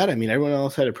 Outside of that, I mean, everyone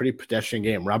else had a pretty pedestrian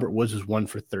game. Robert Woods was 1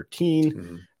 for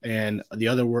 13. And the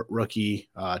other rookie,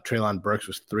 Treylon Burks,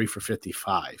 was 3 for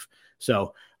 55.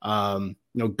 So,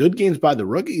 good games by the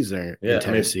rookies there in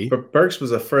Tennessee. But Burks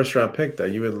was a first-round pick, though.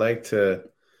 You would like to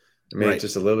 – I mean, right. It's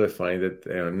just a little bit funny that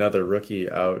another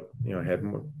rookie out, had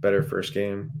better first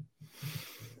game.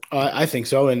 I think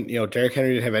so. And, Derrick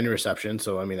Henry didn't have any reception.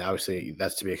 So, I mean, obviously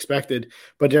that's to be expected.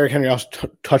 But Derrick Henry also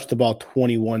touched the ball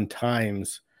 21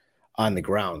 times on the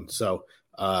ground. So,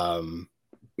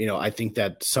 I think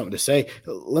that's something to say.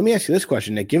 Let me ask you this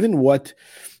question, Nick. Given what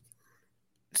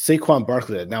Saquon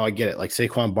Barkley did, now I get it. Like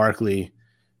Saquon Barkley,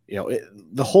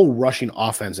 the whole rushing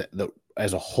offense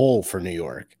as a whole for New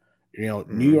York.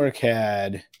 New York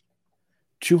had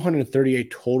 238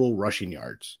 total rushing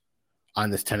yards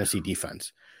on this Tennessee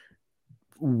defense.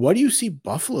 What do you see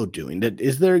Buffalo doing?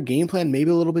 Is their game plan maybe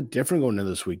a little bit different going into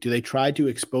this week? Do they try to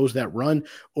expose that run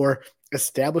or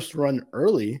establish the run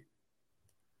early?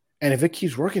 And if it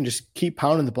keeps working, just keep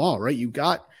pounding the ball, right? You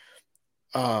got,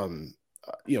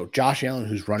 Josh Allen,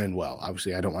 who's running well.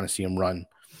 Obviously, I don't want to see him run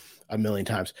a million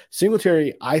times.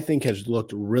 Singletary, I think, has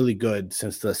looked really good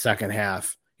since the second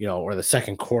half, or the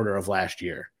second quarter of last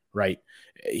year, right?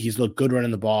 He's looked good running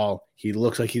the ball. He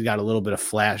looks like he's got a little bit of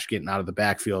flash getting out of the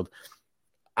backfield.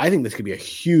 I think this could be a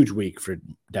huge week for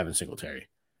Devin Singletary.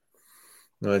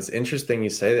 No, it's interesting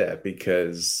you say that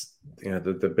because,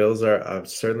 the Bills are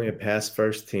certainly a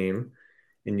pass-first team,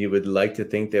 and you would like to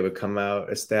think they would come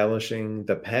out establishing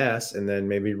the pass and then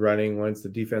maybe running once the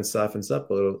defense softens up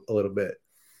a little bit.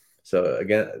 So,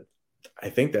 again, I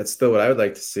think that's still what I would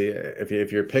like to see.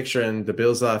 If you're picturing the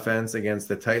Bills offense against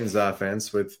the Titans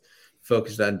offense with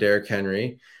focused on Derrick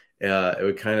Henry, it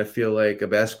would kind of feel like a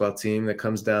basketball team that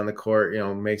comes down the court,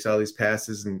 makes all these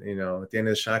passes, and at the end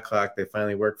of the shot clock, they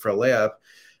finally work for a layup,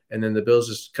 and then the Bills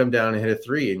just come down and hit a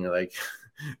 3, and you're like,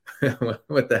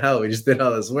 what the hell? We just did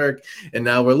all this work, and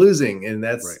now we're losing, and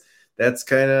that's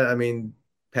kind of, I mean,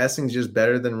 passing is just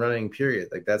better than running, period.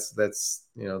 Like that's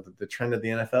the trend of the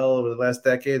NFL over the last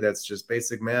decade. That's just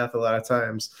basic math a lot of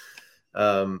times.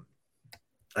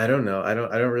 I don't know. I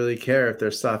don't really care if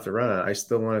they're soft to run on. I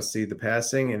still want to see the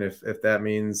passing. And if that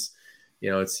means,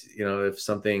 if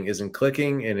something isn't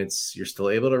clicking and you're still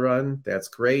able to run, that's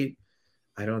great.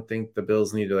 I don't think the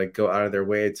Bills need to go out of their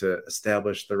way to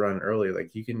establish the run early.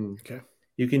 Like you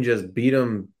can just beat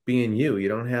them being you. You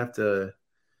don't have to.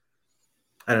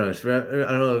 I don't know.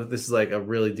 I don't know if this is a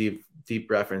really deep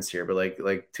deep reference here, but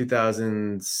like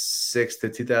 2006 to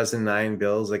 2009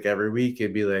 Bills, like every week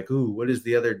it'd be like, ooh, what does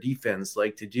the other defense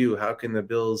like to do? How can the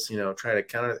Bills, try to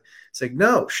counter? It's like,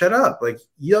 no, shut up. Like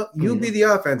you be the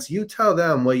offense. You tell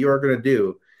them what you're going to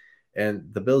do,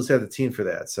 and the Bills have the team for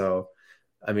that. So,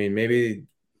 I mean, maybe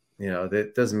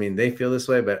that doesn't mean they feel this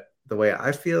way, but the way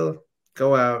I feel,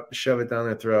 go out, shove it down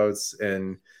their throats,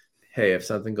 and hey, if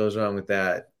something goes wrong with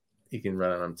that, you can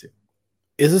run on them too.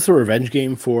 Is this a revenge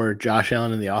game for Josh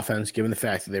Allen and the offense, given the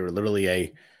fact that they were literally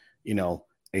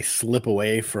a slip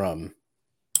away from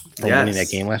winning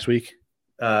that game last week?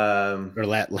 Or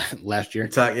last year?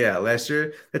 Last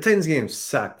year. The Titans game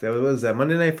sucked. What was that,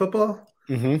 Monday Night Football?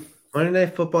 Mm-hmm. Monday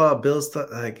Night Football, Bills,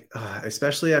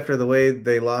 especially after the way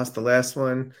they lost the last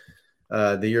one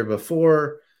the year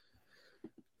before.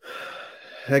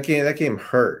 That game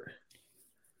hurt.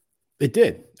 It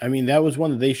did. I mean, that was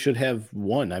one that they should have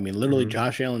won. I mean, literally,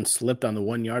 Josh Allen slipped on the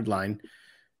 1 yard line.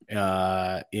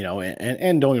 And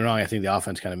don't get me wrong, I think the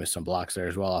offense kind of missed some blocks there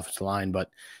as well, offensive line.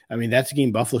 But I mean, that's a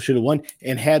game Buffalo should have won.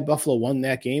 And had Buffalo won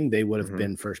that game, they would have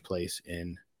been first place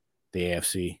in the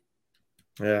AFC.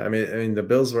 Yeah, I mean, the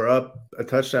Bills were up a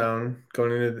touchdown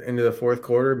going into the fourth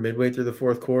quarter, midway through the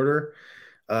fourth quarter,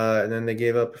 and then they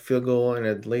gave up a field goal and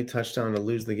a late touchdown to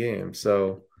lose the game.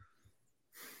 So.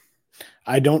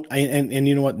 And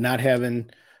you know what? Not having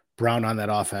Brown on that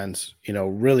offense,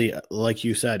 really, like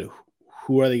you said,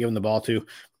 who are they giving the ball to?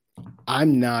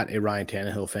 I'm not a Ryan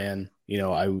Tannehill fan.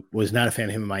 I was not a fan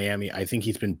of him in Miami. I think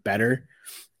he's been better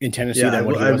in Tennessee than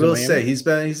what he was in Miami. I will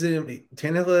say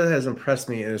Tannehill has impressed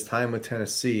me in his time with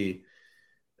Tennessee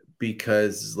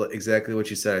because exactly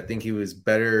what you said. I think he was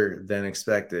better than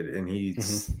expected, and he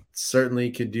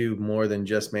certainly could do more than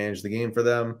just manage the game for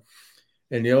them.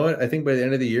 And you know what? I think by the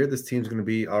end of the year, this team's going to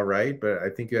be all right. But I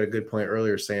think you had a good point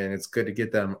earlier saying it's good to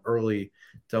get them early.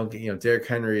 Don't get, Derrick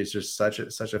Henry is just such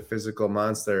a physical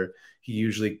monster. He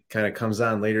usually kind of comes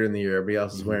on later in the year. Everybody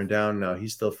else is wearing down. Now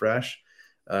he's still fresh.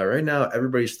 Right now,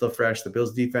 everybody's still fresh. The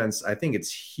Bills defense, I think it's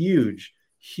huge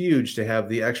to have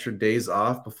the extra days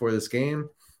off before this game.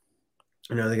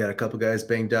 They got a couple guys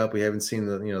banged up. We haven't seen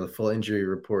the full injury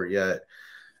report yet.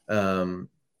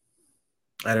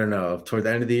 I don't know. Toward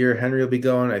the end of the year, Henry will be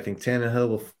going. I think Tannehill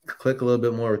will click a little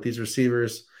bit more with these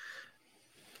receivers.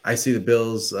 I see the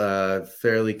Bills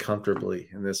fairly comfortably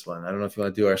in this one. I don't know if you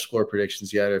want to do our score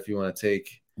predictions yet, or if you want to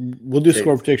take. We'll do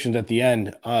score predictions at the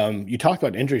end. You talked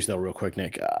about injuries though, real quick,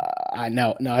 Nick.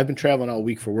 Now I've been traveling all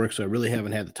week for work, so I really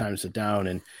haven't had the time to sit down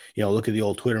and look at the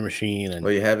old Twitter machine. And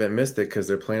well, you haven't missed it because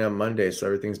they're playing on Monday, so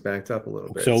everything's backed up a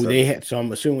little bit. So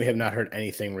I'm assuming we have not heard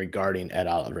anything regarding Ed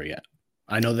Oliver yet.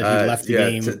 I know that he left the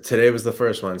game. Today was the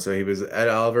first one. So he was Ed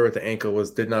Oliver with the ankle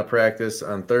did not practice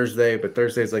on Thursday, but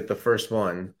Thursday's like the first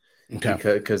one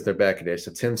because they're back today.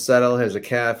 So Tim Settle has a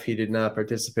calf. He did not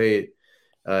participate.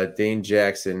 Dane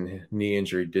Jackson, knee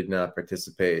injury, did not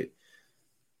participate.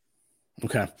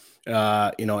 Okay.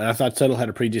 And I thought Settle had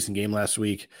a pretty decent game last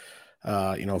week,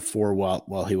 for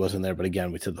while he wasn't there. But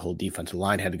again, we said the whole defensive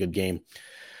line had a good game.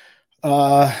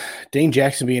 Dane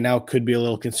Jackson being out could be a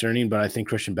little concerning, but I think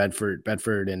Christian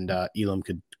Bedford and Elam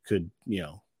could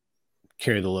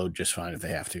carry the load just fine if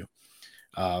they have to.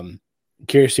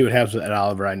 Curious to see what happens with Ed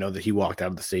Oliver. I know that he walked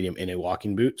out of the stadium in a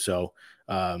walking boot, so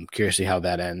curious to see how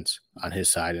that ends on his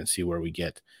side and see where we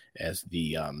get as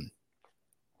the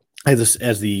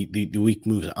week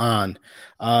moves on.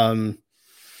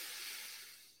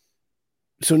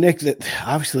 So Nick, that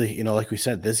obviously, like we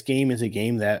said, this game is a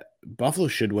game that Buffalo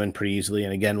should win pretty easily.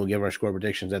 And again, we'll give our score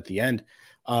predictions at the end.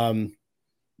 I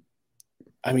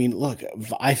mean, look,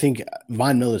 I think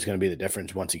Von Miller is going to be the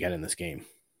difference once again in this game.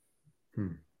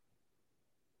 On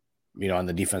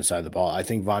the defense side of the ball, I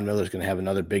think Von Miller is going to have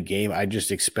another big game. I'm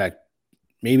just expecting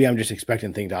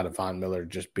things out of Von Miller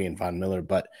just being Von Miller.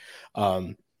 But,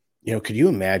 could you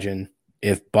imagine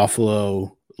if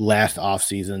Buffalo last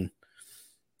offseason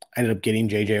ended up getting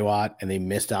J.J. Watt and they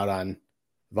missed out on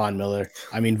Von Miller?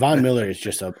 I mean, Von Miller is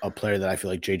just a player that I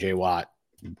feel like J.J. Watt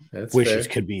wishes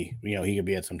could be, he could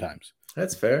be at sometimes.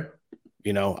 That's fair.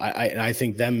 I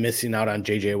think them missing out on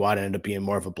J.J. Watt ended up being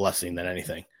more of a blessing than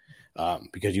anything,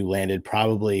 because you landed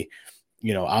probably,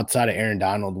 outside of Aaron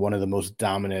Donald, one of the most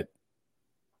dominant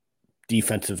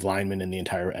defensive linemen in the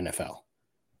entire NFL.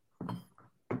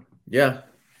 Yeah,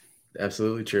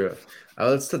 absolutely true.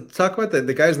 Let's talk about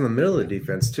the guys in the middle of the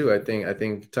defense too. I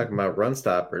think talking about run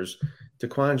stoppers,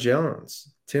 Daquan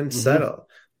Jones, Tim Settle,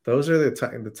 those are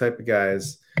the type of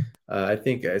guys. I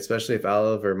think, especially if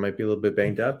Oliver might be a little bit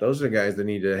banged up, those are the guys that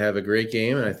need to have a great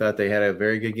game. And I thought they had a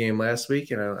very good game last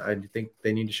week, and I think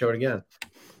they need to show it again.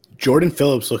 Jordan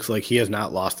Phillips looks like he has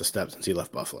not lost a step since he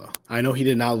left Buffalo. I know he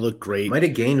did not look great. Might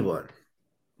have gained one.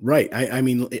 Right. I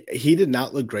mean, he did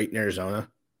not look great in Arizona,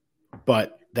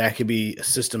 but that could be a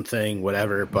system thing,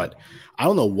 whatever. But I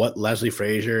don't know what Leslie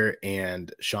Frazier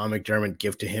and Sean McDermott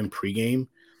give to him pregame.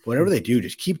 Whatever they do,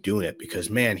 just keep doing it because,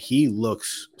 man, he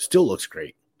still looks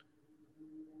great.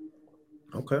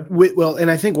 Okay. Well,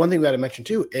 and I think one thing that I mentioned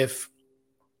too, if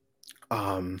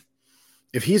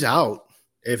he's out,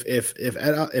 if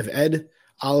Ed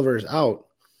Oliver is out,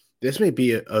 this may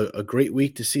be a great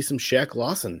week to see some Shaq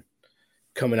Lawson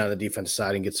coming on the defensive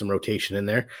side and get some rotation in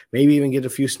there. Maybe even get a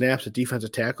few snaps at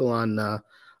defensive tackle on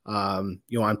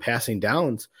passing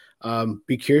downs.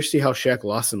 Be curious to see how Shaq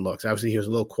Lawson looks. Obviously, he was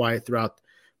a little quiet throughout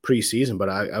preseason, but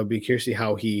I would be curious to see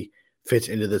how he fits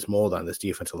into this mold on this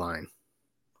defensive line.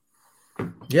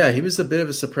 Yeah, he was a bit of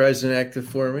a surprise inactive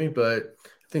for me, but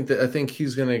I think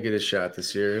he's going to get a shot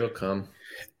this year. It'll come.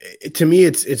 To me,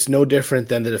 it's no different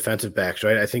than the defensive backs,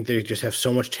 right? I think they just have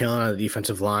so much talent on the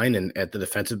defensive line and at the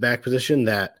defensive back position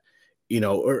that,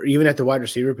 or even at the wide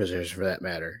receiver position for that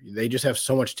matter, they just have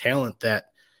so much talent that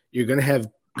you're going to have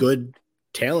good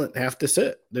talent have to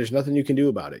sit. There's nothing you can do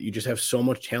about it. You just have so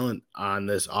much talent on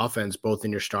this offense, both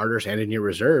in your starters and in your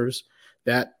reserves,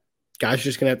 that guys are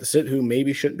just going to have to sit who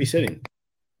maybe shouldn't be sitting.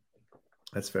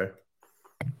 That's fair.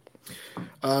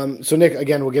 So, Nick,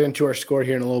 again, we'll get into our score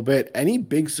here in a little bit. Any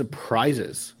big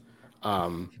surprises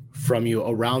from you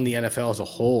around the NFL as a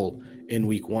whole in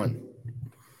week one?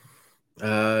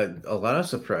 A lot of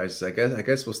surprises. I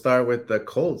guess we'll start with the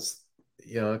Colts.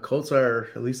 Colts are,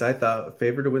 at least I thought,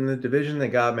 favored to win the division. They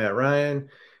got Matt Ryan.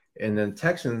 And then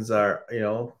Texans are,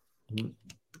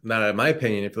 not in my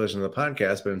opinion, if you listen to the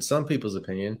podcast, but in some people's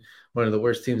opinion, one of the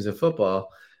worst teams in football.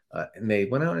 And they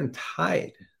went out and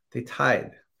tied. They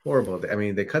tied. Horrible. I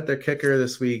mean, they cut their kicker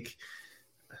this week.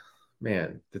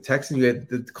 Man, the Texans,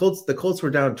 the Colts were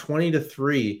down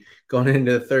 20-3 going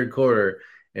into the third quarter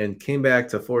and came back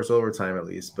to force overtime at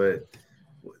least. But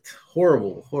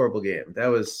horrible game. That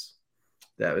was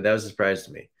a surprise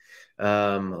to me.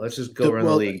 Let's just go around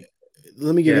the league.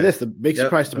 Let me give you this. The big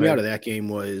surprise to me out of that game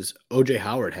was O.J.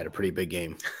 Howard had a pretty big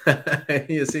game.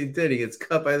 Yes, he did. He gets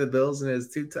cut by the Bills and has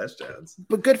 2 touchdowns.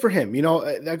 But good for him.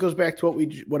 That goes back to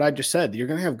what I just said. You're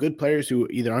going to have good players who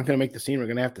either aren't going to make the team or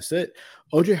going to have to sit.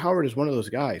 O.J. Howard is one of those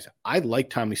guys. I like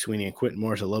Tommy Sweeney and Quentin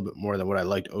Morris a little bit more than what I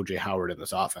liked O.J. Howard in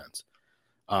this offense.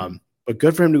 But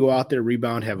good for him to go out there,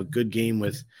 rebound, have a good game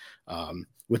with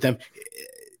them.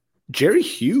 Jerry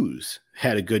Hughes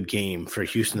had a good game for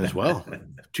Houston as well.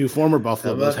 2 former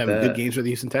Buffalo Bills having good games for the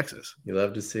Houston Texans. You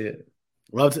love to see it.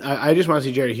 I just want to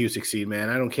see Jerry Hughes succeed, man.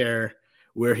 I don't care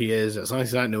where he is. As long as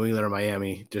he's not New England or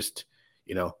Miami, just,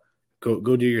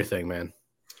 go do your thing, man.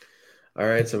 All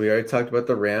right, so we already talked about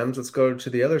the Rams. Let's go to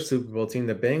the other Super Bowl team,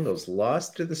 the Bengals.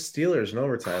 Lost to the Steelers in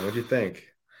overtime. What do you think?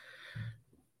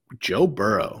 Joe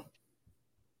Burrow.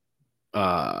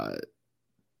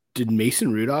 Did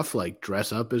Mason Rudolph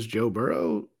dress up as Joe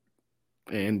Burrow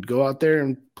and go out there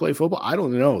and play football? I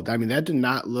don't know. I mean, that did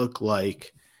not look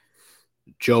like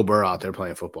Joe Burrow out there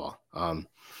playing football.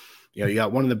 You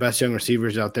got one of the best young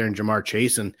receivers out there in Jamar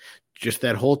Chase, and just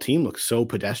that whole team looks so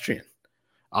pedestrian.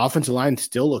 Offensive line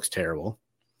still looks terrible.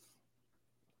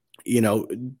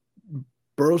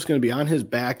 Burrow's going to be on his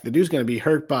back. The dude's going to be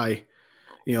hurt by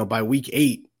week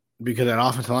 8 because that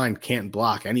offensive line can't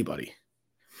block anybody.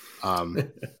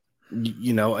 And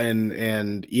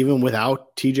even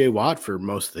without TJ Watt for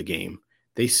most of the game,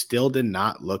 they still did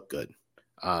not look good.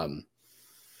 What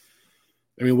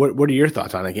are your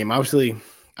thoughts on that game? Obviously,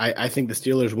 I think the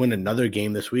Steelers win another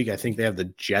game this week. I think they have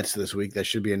the Jets this week. That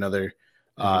should be another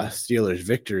Steelers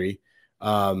victory.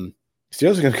 Steelers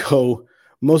are going to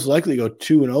most likely go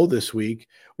 2-0 this week,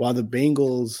 while the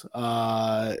Bengals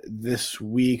this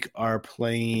week are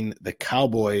playing the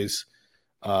Cowboys.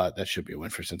 That should be a win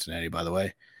for Cincinnati, by the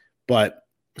way, but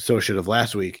so should have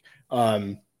last week.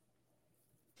 Can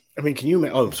you?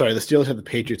 Oh, sorry. The Steelers have the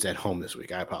Patriots at home this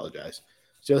week. I apologize.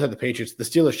 Steelers have the Patriots. The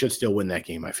Steelers should still win that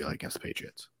game, I feel like, against the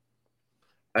Patriots.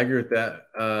 I agree with that.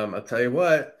 I'll tell you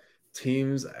what,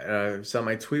 teams, saw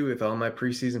my tweet with all my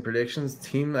preseason predictions.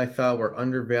 Team I thought were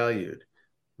undervalued.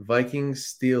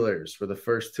 Vikings, Steelers were the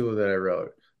first 2 that I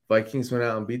wrote. Vikings went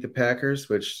out and beat the Packers,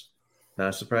 which not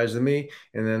a surprise to me.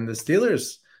 And then the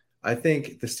Steelers, I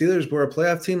think the Steelers were a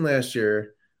playoff team last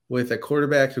year with a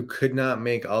quarterback who could not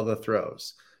make all the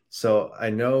throws. So I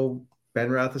know Ben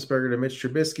Roethlisberger to Mitch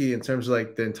Trubisky, in terms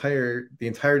of the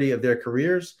entirety of their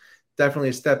careers, definitely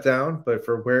a step down. But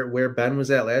for where Ben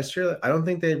was at last year, I don't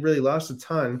think they really lost a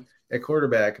ton at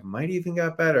quarterback. Might even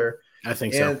got better. I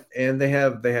think so. And they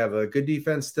have a good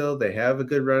defense still. They have a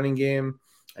good running game.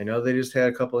 I know they just had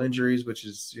a couple injuries, which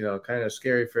is, kind of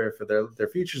scary for their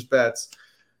futures bets.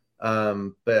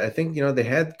 But I think, they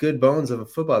had good bones of a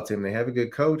football team. They have a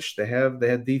good coach. They have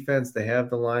defense. They have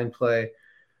the line play.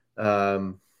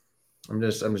 Um, I'm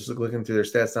just looking through their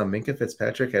stats now. Minka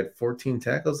Fitzpatrick had 14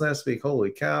 tackles last week.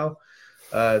 Holy cow!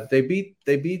 They beat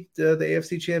the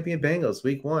AFC champion Bengals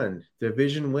week 1,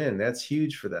 division win. That's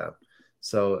huge for them.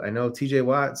 So I know TJ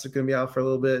Watt's going to be out for a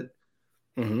little bit.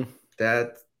 Mm-hmm.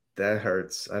 That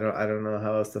hurts. I don't know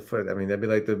how else to put it. I mean, that'd be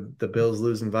like the Bills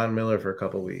losing Von Miller for a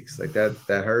couple weeks. Like that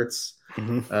hurts.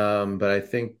 Mm-hmm. But I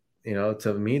think,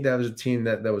 to me, that was a team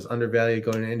that was undervalued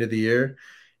going into the year.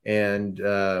 And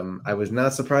I was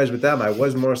not surprised with them. I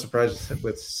was more surprised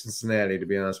with Cincinnati, to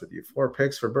be honest with you. 4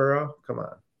 picks for Burrow. Come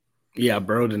on. Yeah,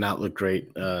 Burrow did not look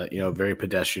great. Very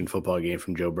pedestrian football game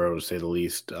from Joe Burrow, to say the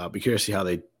least. Be curious to see how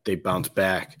they bounce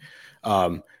back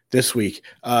this week.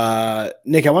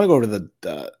 Nick, I want to go over to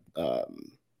the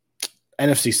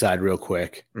NFC side real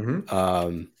quick.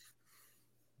 Mm-hmm.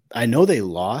 I know they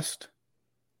lost,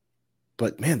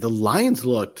 but man, the Lions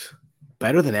looked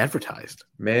better than advertised.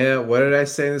 Man, what did I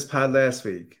say in this pod last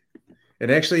week? And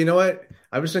actually, you know what?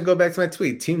 I'm just going to go back to my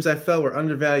tweet. Teams I felt were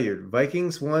undervalued.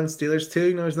 Vikings 1, Steelers 2.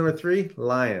 You know who's number 3?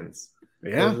 Lions.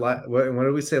 Yeah. What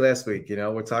did we say last week?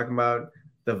 We're talking about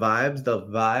the vibes. The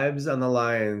vibes on the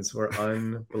Lions were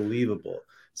unbelievable.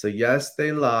 So, yes,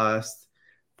 they lost.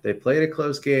 They played a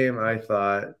close game, I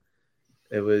thought.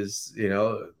 It was,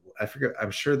 I forget.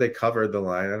 I'm sure they covered the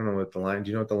line. I don't know what the line.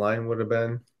 Do you know what the line would have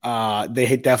been? They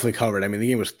had definitely covered. I mean, the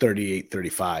game was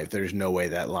 38-35. There's no way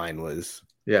that line was.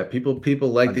 Yeah, people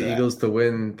like the Eagles to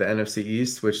win the NFC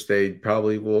East, which they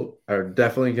probably are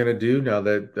definitely going to do now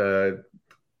that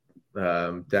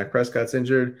Dak Prescott's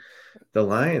injured. The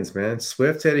Lions, man,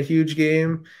 Swift had a huge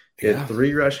game. He had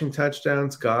 3 rushing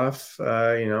touchdowns. Goff,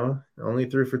 only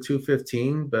threw for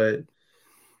 215, but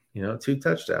 2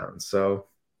 touchdowns. So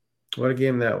what a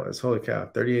game that was. Holy cow,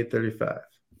 38-35.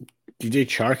 DJ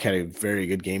Chark had a very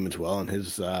good game as well in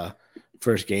his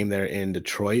first game there in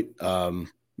Detroit.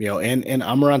 And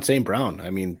Amon-Ra St. Brown. I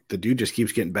mean, the dude just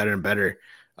keeps getting better and better.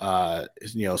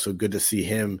 So good to see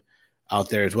him out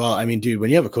there as well. I mean, dude, when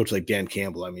you have a coach like Dan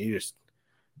Campbell, I mean, you just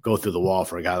go through the wall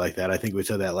for a guy like that. I think we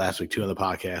said that last week too on the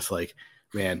podcast. Like,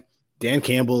 man, Dan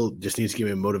Campbell just needs to give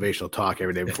me a motivational talk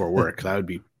every day before work, because I would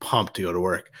be pumped to go to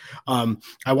work.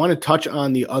 I want to touch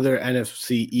on the other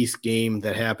NFC East game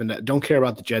that happened. I don't care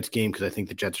about the Jets game because I think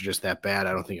the Jets are just that bad.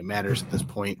 I don't think it matters at this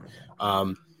point.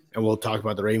 And we'll talk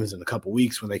about the Ravens in a couple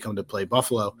weeks when they come to play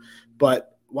Buffalo.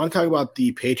 But I want to talk about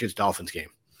the Patriots-Dolphins game.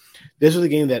 This was a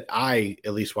game that I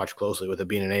at least watched closely, with it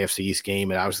being an AFC East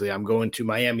game. And obviously I'm going to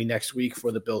Miami next week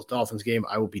for the Bills-Dolphins game.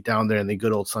 I will be down there in the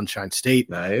good old Sunshine State.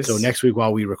 Nice. So next week,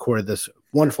 while we record this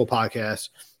wonderful podcast,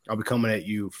 I'll be coming at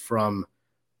you from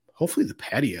hopefully the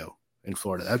patio in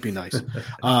Florida. That'd be nice.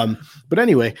 But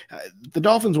anyway, the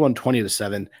Dolphins won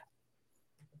 20-7.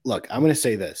 Look, I'm going to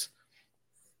say this.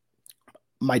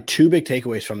 My 2 big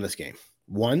takeaways from this game.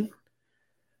 1,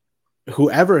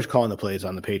 whoever is calling the plays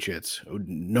on the Patriots,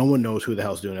 no one knows who the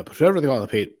hell's doing it, but whoever they're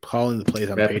calling the plays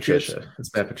on the Patriots,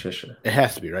 it's Matt Patricia. It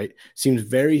has to be, right? Seems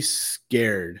very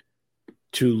scared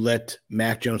to let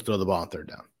Mac Jones throw the ball on 3rd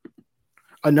down.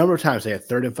 A number of times they had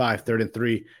 3rd and 5, 3rd and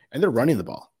 3, and they're running the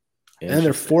ball. And then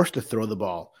they're forced to throw the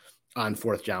ball on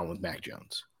 4th down with Mac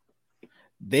Jones.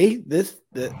 This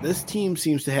team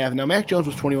seems to have – now, Mac Jones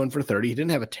was 21 for 30. He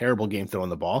didn't have a terrible game throwing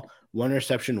the ball. 1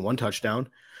 interception, 1 touchdown.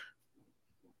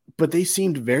 But they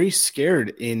seemed very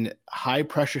scared in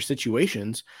high-pressure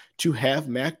situations to have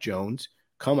Mac Jones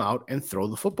come out and throw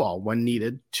the football when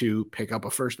needed to pick up a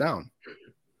 1st down.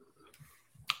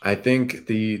 I think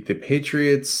the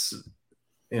Patriots,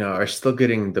 are still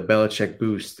getting the Belichick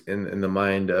boost in the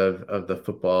mind of the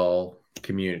football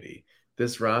community.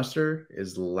 This roster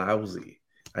is lousy.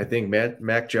 I think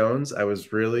Mac Jones, I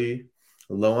was really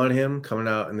low on him coming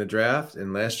out in the draft.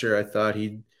 And last year I thought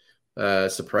he'd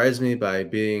surprised me by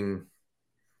being,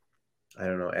 I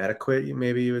don't know, adequate,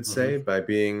 maybe you would say, by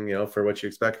being, for what you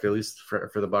expect, at least for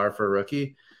the bar for a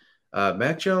rookie.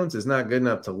 Mac Jones is not good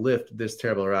enough to lift this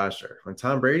terrible roster. When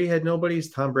Tom Brady had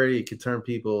nobodies, Tom Brady could turn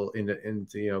people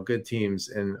into good teams.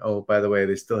 And, oh, by the way,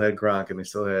 they still had Gronk and they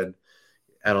still had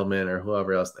Edelman or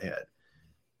whoever else they had.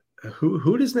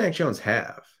 Who does Mac Jones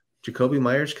have? Jacoby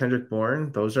Myers, Kendrick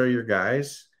Bourne, those are your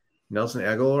guys. Nelson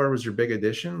Aguilar was your big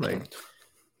addition. Like,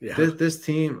 yeah. This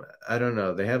team, I don't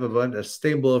know. They have a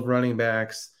stable of running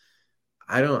backs.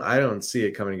 I don't see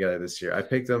it coming together this year. I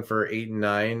picked them for 8 and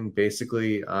 9,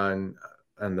 basically on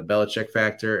the Belichick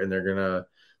factor, and they're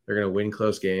gonna win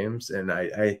close games. And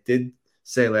I did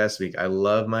say last week I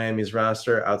love Miami's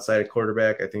roster outside of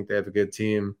quarterback. I think they have a good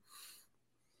team.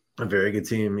 A very good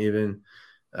team, even.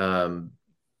 Um,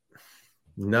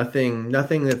 nothing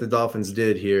that the Dolphins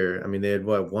did here. I mean, they had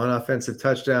one offensive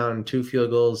touchdown, 2 field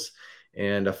goals,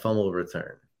 and a fumble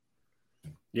return.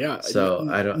 Yeah, So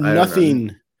I don't know.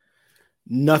 nothing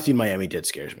Miami did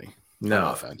scares me on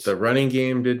No, offense. the running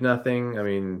game did nothing. I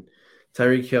mean,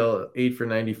 Tyreek Hill 8 for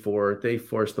 94. They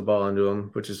forced the ball into him,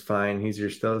 which is fine. He's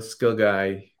your skill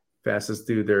guy, fastest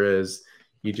dude there is.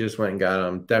 You just went and got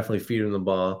him. Definitely feed him the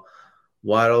ball.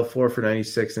 Waddle 4 for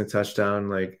 96 and a touchdown.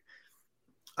 Like,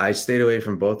 I stayed away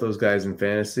from both those guys in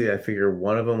fantasy. I figured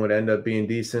one of them would end up being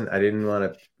decent. I didn't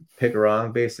want to pick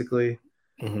wrong, basically.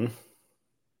 Mm-hmm.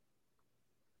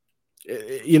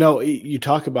 You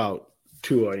talk about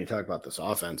Tua and you talk about this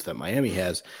offense that Miami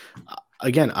has.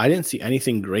 Again, I didn't see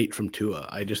anything great from Tua.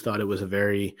 I just thought it was a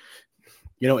very,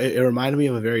 it reminded me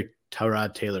of a very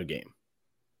Tyrod Taylor game,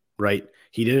 right?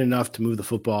 He did enough to move the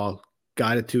football,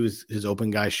 got it to his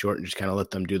open guys short, and just kind of let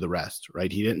them do the rest,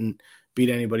 right? He didn't beat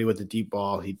anybody with the deep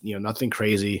ball. He, nothing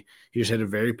crazy. He just had a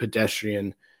very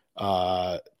pedestrian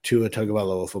Tua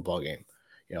Tagovailoa football game.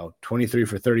 23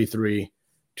 for 33,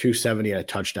 270 and a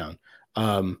touchdown.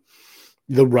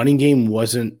 The running game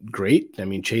wasn't great. I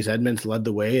mean, Chase Edmonds led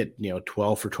the way at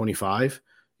 12 for 25.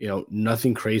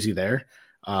 Nothing crazy there.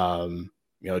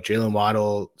 Jalen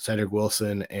Waddle, Cedric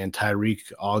Wilson, and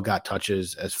Tyreek all got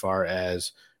touches as far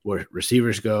as where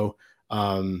receivers go.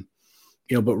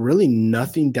 But really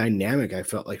nothing dynamic, I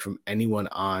felt like, from anyone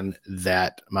on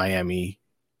that Miami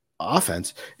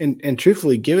offense. And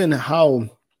truthfully, given how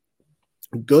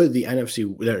good the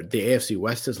AFC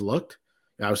West has looked,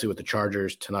 obviously with the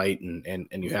Chargers tonight, and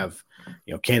you have,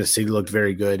 Kansas City looked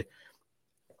very good.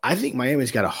 I think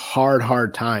Miami's got a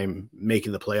hard time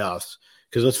making the playoffs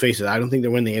because let's face it, I don't think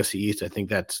they're winning the AFC East. I think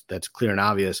that's clear and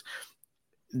obvious.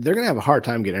 They're going to have a hard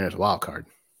time getting in as a wild card.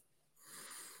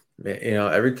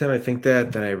 Every time I think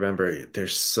that, then I remember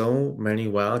there's so many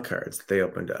wild cards that they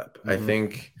opened up.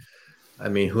 Mm-hmm. I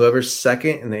mean, whoever's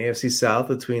second in the AFC South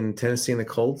between Tennessee and the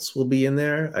Colts will be in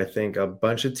there. I think a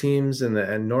bunch of teams in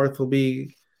the North will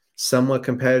be somewhat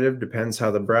competitive. Depends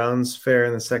how the Browns fare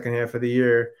in the second half of the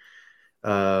year.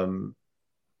 I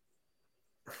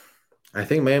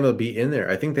think Miami will be in there.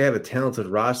 I think they have a talented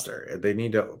roster. They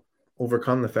need to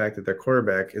overcome the fact that their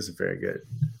quarterback isn't very good.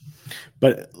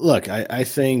 But look, I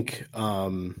think,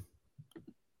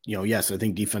 yes, I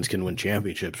think defense can win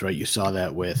championships, right? You saw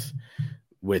that with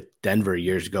Denver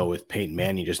years ago with Peyton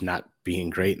Manning just not being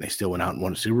great, and they still went out and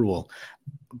won a Super Bowl.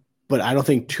 But I don't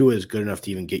think Tua is good enough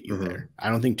to even get you there. I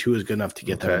don't think Tua is good enough to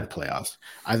get them in the playoffs.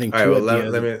 I think. All right, well,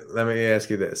 let me ask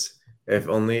you this: if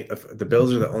the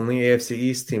Bills are the only AFC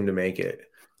East team to make it,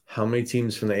 how many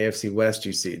teams from the AFC West do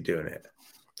you see doing it?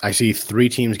 I see 3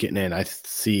 teams getting in. I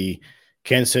see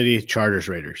Kansas City, Chargers,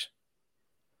 Raiders.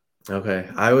 Okay,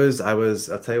 I'll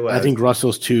tell you what. I think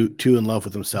Russell's too in love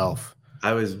with himself.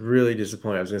 I was really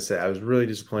disappointed. I was going to say I was really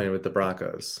disappointed with the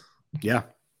Broncos. Yeah,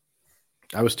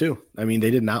 I was too. I mean, they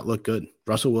did not look good.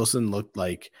 Russell Wilson looked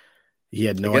like he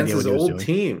had no idea what he was doing. Against his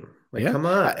old team. Like, come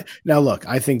on. Now, look,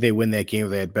 I think they win that game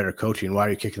if they had better coaching. Why are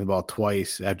you kicking the ball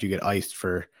twice after you get iced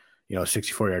for, a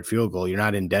 64-yard field goal? You're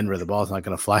not in Denver. The ball's not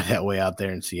going to fly that way out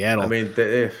there in Seattle. I mean,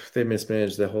 they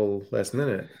mismanaged the whole last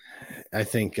minute. I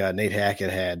think Nate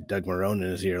Hackett had Doug Marrone in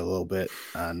his ear a little bit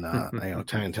on,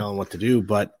 trying to tell him what to do.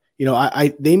 But,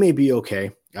 they may be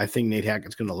okay. I think Nate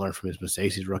Hackett's going to learn from his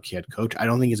mistakes. He's a rookie head coach. I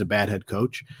don't think he's a bad head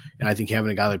coach. And I think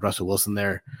having a guy like Russell Wilson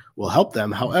there will help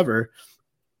them. However,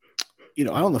 I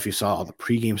don't know if you saw all the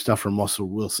pregame stuff from Russell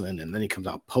Wilson, and then he comes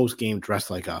out postgame dressed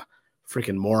like a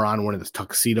freaking moron, wearing this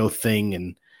tuxedo thing.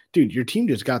 And, dude, your team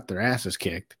just got their asses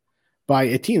kicked by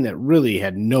a team that really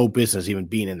had no business even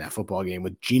being in that football game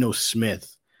with Geno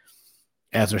Smith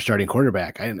as their starting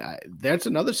quarterback. And that's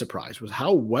another surprise was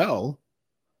how well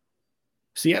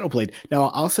Seattle played. Now,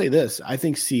 I'll say this. I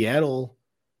think Seattle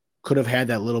could have had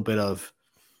that little bit of,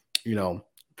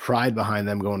 pride behind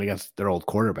them going against their old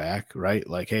quarterback, right?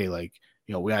 Like, hey, we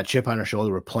got a chip on our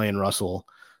shoulder. We're playing Russell.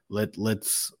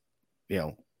 Let's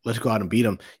go out and beat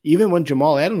them. Even when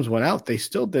Jamal Adams went out, they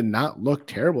still did not look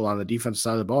terrible on the defensive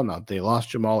side of the ball. Now, they lost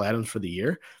Jamal Adams for the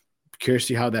year. Curious to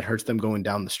see how that hurts them going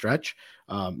down the stretch,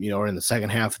 or in the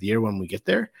second half of the year when we get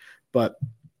there. But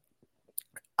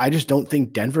I just don't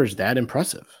think Denver is that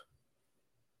impressive.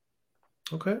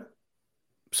 Okay.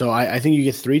 So I think you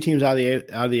get 3 teams out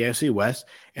of the AFC West,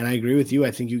 and I agree with you.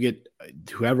 I think you get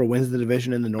whoever wins the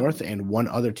division in the North and one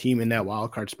other team in that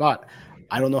wild card spot.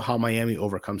 I don't know how Miami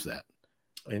overcomes that.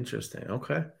 Interesting.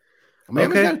 Okay.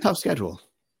 Miami's got a tough schedule.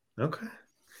 Okay.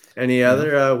 Any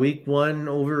other week 1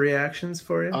 overreactions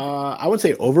for you? I would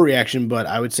say overreaction, but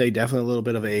I would say definitely a little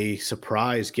bit of a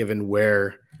surprise given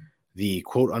where the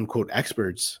quote unquote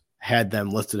experts had them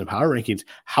listed in power rankings,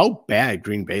 how bad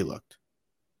Green Bay looked.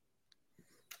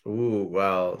 Ooh,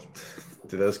 well,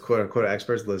 do those quote unquote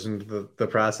experts listen to the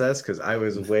process? Because I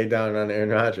was way down on Aaron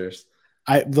Rodgers.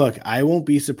 I won't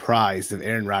be surprised if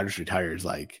Aaron Rodgers retires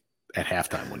like at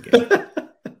halftime one game.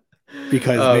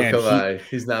 Because Oh, man, come on.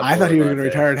 He's not I thought pulling he was going to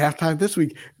Monte. retire at halftime this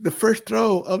week. The first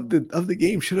throw of the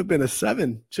game should have been a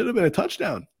 7, should have been a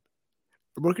touchdown.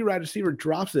 A rookie wide receiver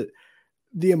drops it.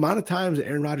 The amount of times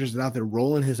Aaron Rodgers is out there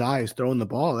rolling his eyes, throwing the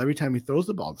ball, every time he throws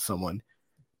the ball to someone,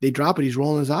 they drop it. He's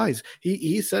rolling his eyes.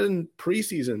 He said in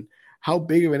preseason how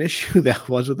big of an issue that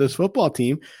was with this football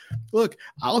team. Look,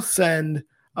 I'll send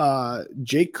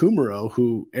Jake Kumaro,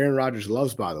 who Aaron Rodgers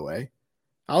loves, by the way.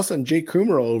 I'll send Jake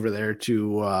Kumaro over there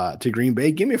to Green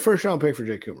Bay. Give me a first round pick for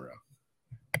Jake Kumaro.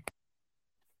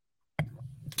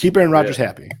 Keep Aaron Rodgers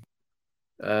happy.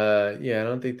 Yeah, I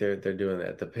don't think they're doing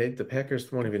that. The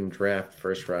Packers won't even draft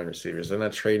first round receivers. They're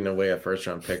not trading away a first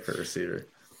round pick for a receiver.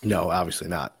 No, obviously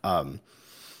not.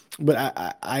 But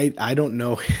I don't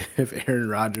know if Aaron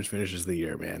Rodgers finishes the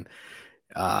year, man.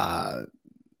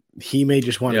 He may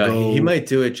just want to go. He might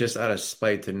do it just out of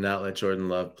spite to not let Jordan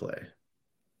Love play.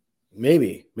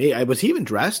 Maybe. Was he even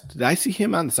dressed? Did I see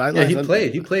him on the sideline? Yeah, he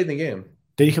played. He played in the game.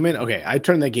 Did he come in? Okay, I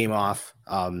turned that game off.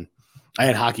 I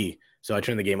had hockey, so I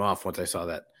turned the game off once I saw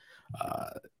that.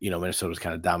 Minnesota was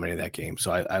kind of dominating that game,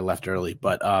 so I left early.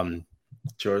 But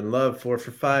Jordan Love, 4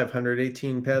 for 5,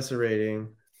 118 passer rating.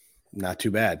 Not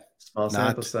too bad. Small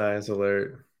sample size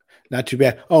alert. Not too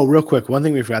bad. Oh, real quick, one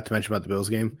thing we forgot to mention about the Bills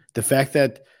game: the fact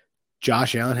that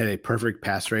Josh Allen had a perfect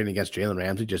pass rating against Jalen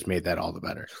Ramsey just made that all the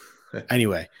better.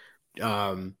 Anyway.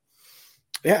 Yeah,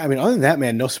 I mean, other than that,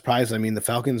 man, no surprise. I mean, the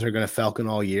Falcons are going to Falcon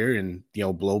all year and,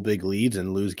 blow big leads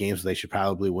and lose games they should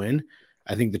probably win.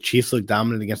 I think the Chiefs look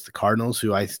dominant against the Cardinals,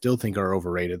 who I still think are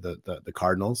overrated, the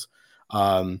Cardinals.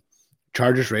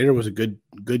 Chargers Raider was a good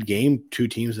game. Two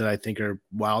teams that I think are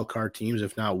wild card teams.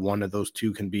 If not, one of those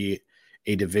two can be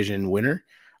a division winner.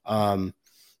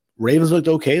 Ravens looked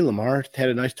okay. Lamar had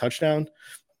a nice touchdown.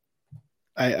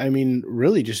 I mean,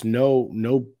 really just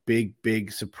no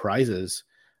big surprises.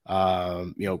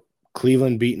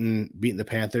 Cleveland beating the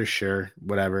Panthers, sure,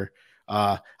 whatever.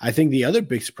 I think the other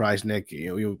big surprise, Nick,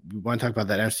 we want to talk about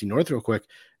that NFC North real quick.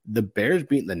 The Bears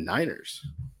beating the Niners.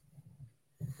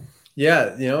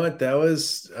 Yeah, you know what? That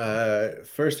was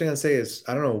first thing I'd say is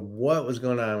I don't know what was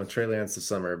going on with Trey Lance this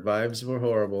summer. Vibes were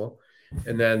horrible,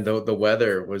 and then the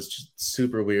weather was just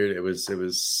super weird. It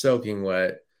was soaking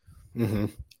wet. Mm-hmm.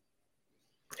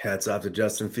 Hats off to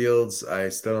Justin Fields. I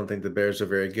still don't think the Bears are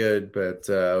very good, but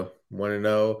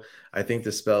 1-0. I think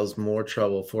this spells more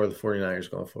trouble for the 49ers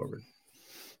going forward.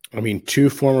 I mean, two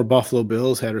former Buffalo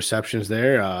Bills had receptions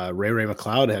there. Ray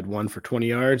McLeod had one for 20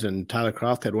 yards, and Tyler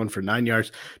Kroft had one for 9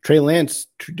 yards. Trey Lance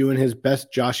doing his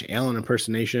best Josh Allen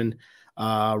impersonation,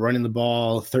 running the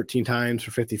ball 13 times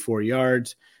for 54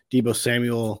 yards. Deebo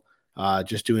Samuel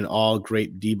just doing all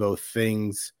great Deebo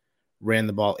things. Ran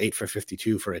the ball 8 for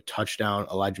 52 for a touchdown.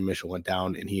 Elijah Mitchell went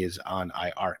down, and he is on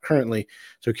IR currently.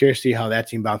 So curious to see how that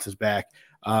team bounces back.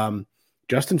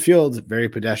 Justin Fields, very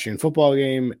pedestrian football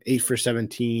game, 8 for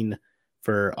 17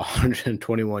 for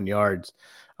 121 yards.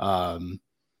 I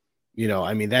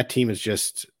mean, that team is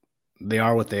just – they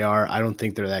are what they are. I don't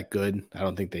think they're that good. I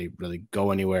don't think they really go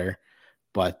anywhere.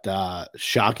 But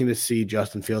shocking to see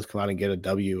Justin Fields come out and get a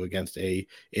W against in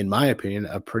my opinion,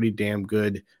 a pretty damn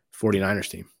good 49ers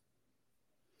team.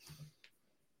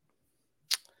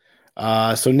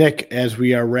 So Nick, as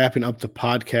we are wrapping up the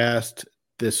podcast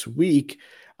this week,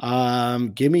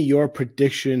 give me your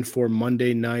prediction for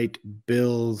Monday night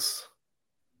Bills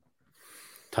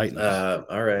Titans.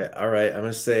 All right. I'm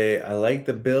gonna say I like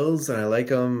the Bills and I like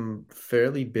them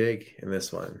fairly big in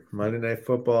this one. Monday Night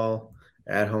Football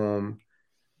at home.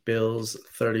 Bills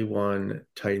 31,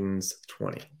 Titans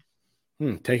 20.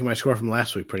 Taking my score from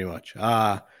last week, pretty much.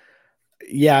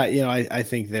 Yeah, I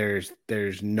think there's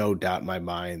no doubt in my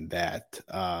mind that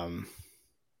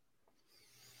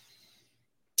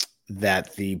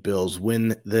that the Bills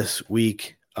win this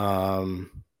week. I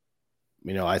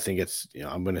think it's,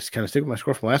 I'm going to kind of stick with my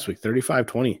score from last week,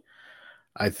 35-20.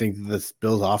 I think this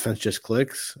Bills offense just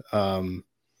clicks.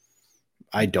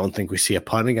 I don't think we see a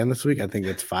punt again this week. I think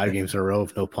it's 5 games in a row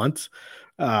of no punts,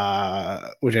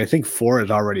 which I think 4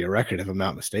 is already a record, if I'm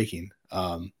not mistaken.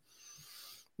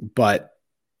 But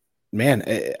man,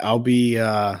 I'll be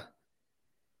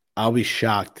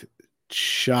shocked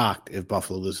if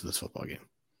Buffalo loses this football game.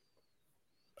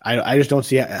 I just don't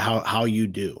see how you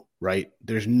do, right?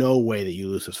 There's no way that you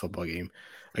lose this football game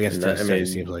against Tennessee.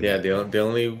 Seems like that. The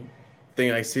only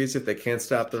thing I see is if they can't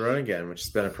stop the run again, which has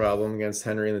been a problem against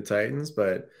Henry and the Titans.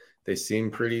 But They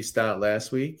seemed pretty stout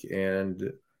last week,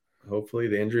 and hopefully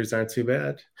the injuries aren't too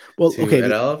bad Well, to okay,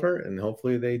 Ed Oliver, and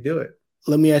hopefully they do it.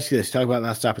 let me ask you this. Talk about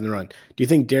not stopping the run. Do you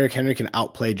think Derrick Henry can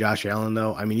outplay Josh Allen,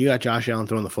 though? I mean, you got Josh Allen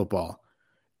throwing the football.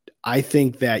 I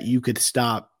think that you could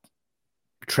stop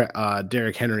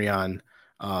Derrick Henry on,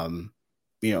 2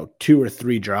 or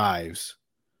 3 drives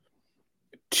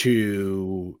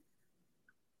to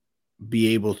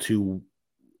be able to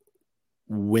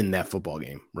win that football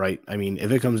game, right? I mean,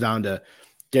 if it comes down to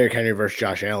Derrick Henry versus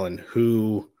Josh Allen,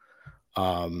 who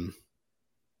you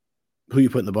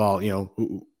put in the ball,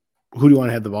 who do you want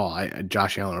to have the ball?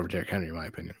 Josh Allen over Derrick Henry, in my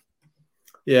opinion.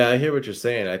 Yeah, I hear what you're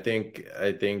saying. I think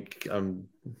I don't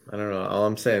know. All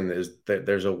I'm saying is that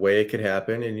there's a way it could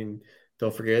happen, and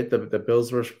don't forget the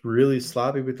Bills were really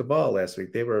sloppy with the ball last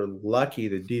week. They were lucky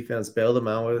the defense bailed them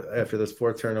out after those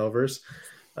 4 turnovers,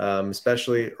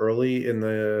 especially early in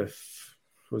the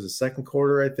second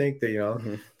quarter. I think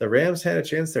that the Rams had a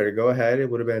chance there to go ahead. It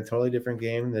would have been a totally different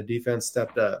game. The defense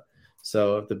stepped up.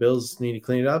 So if the Bills need to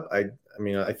clean it up, I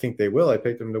mean, I think they will. I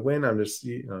picked them to win. I'm just,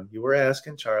 you were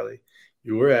asking, Charlie.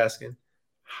 You were asking,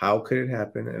 how could it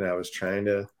happen? And I was trying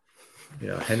to,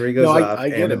 Henry goes off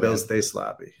and the Bills stay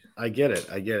sloppy. I get it.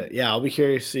 Yeah, I'll be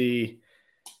curious to see.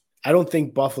 I don't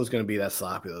think Buffalo's going to be that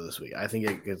sloppy, though, this week. I think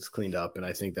it gets cleaned up, and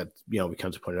I think that,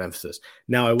 becomes a point of emphasis.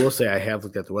 Now, I will say I have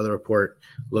looked at the weather report.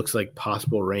 Looks like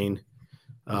possible rain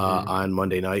on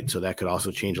Monday night, so that could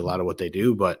also change a lot of what they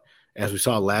do. But as we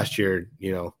saw last year,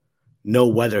 no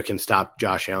weather can stop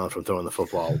Josh Allen from throwing the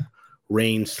football.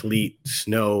 Rain, sleet,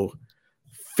 snow,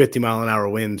 50-mile-an-hour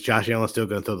winds. Josh Allen's still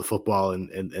going to throw the football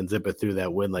and zip it through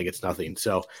that wind like it's nothing.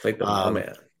 So, it's like the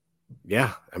man.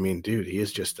 Yeah, I mean, dude, he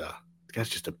is just the guy's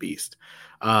just a beast.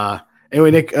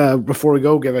 Anyway, Nick, before we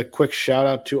go, give a quick shout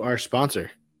out to our sponsor.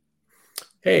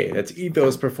 Hey, that's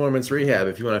Ethos Performance Rehab.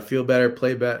 If you want to feel better,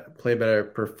 play better,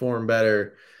 perform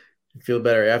better, feel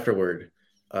better afterward,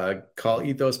 call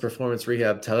Ethos Performance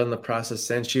Rehab. Tell them the process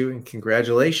sent you, and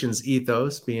congratulations,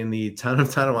 Ethos, being the Town of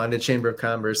Tonawanda Chamber of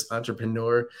Commerce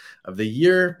Entrepreneur of the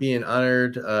Year, being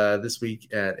honored this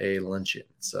week at a luncheon.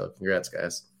 So congrats,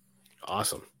 guys.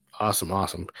 Awesome.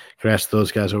 Congrats to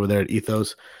those guys over there at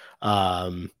Ethos.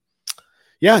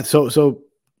 Yeah, so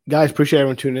guys, appreciate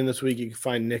everyone tuning in this week. You can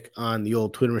find Nick on the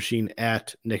old Twitter machine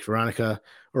at Nick Veronica,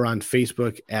 or on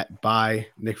Facebook at by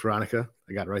Nick Veronica.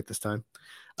 I got it right this time.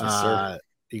 Yes, sir.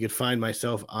 You can find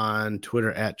myself on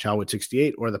Twitter at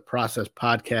Childwood68, or the Process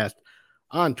Podcast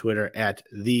on Twitter at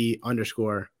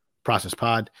 _Process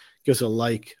Pod. Give us a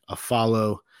like, a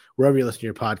follow, wherever you listen to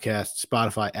your podcast,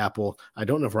 Spotify, Apple. I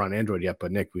don't know if we're on Android yet,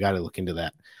 but Nick, we got to look into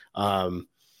that.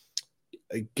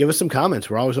 Give us some comments.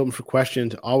 We're always open for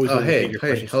questions. Always. Hey,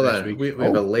 hold on. We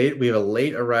have a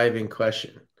late arriving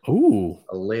question. Ooh,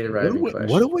 a late arriving question.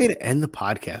 What a way to end the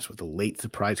podcast with a late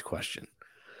surprise question.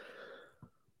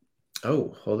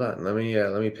 Oh, hold on. Let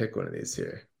me pick one of these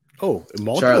here. Oh,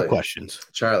 multiple questions.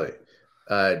 Charlie,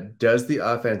 does the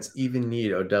offense even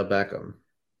need Odell Beckham?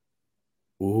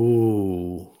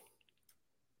 Ooh.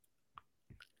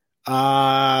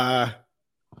 I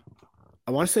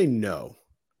want to say no.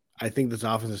 I think this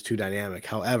offense is too dynamic.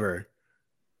 However,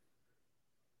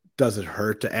 does it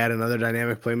hurt to add another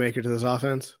dynamic playmaker to this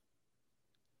offense?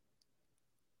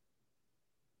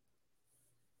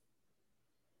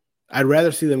 I'd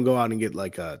rather see them go out and get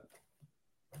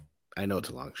I know it's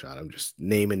a long shot. I'm just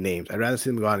naming names. I'd rather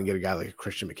see them go out and get a guy like a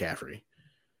Christian McCaffrey,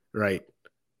 right?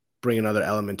 Bring another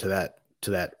element to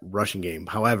that rushing game.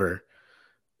 However,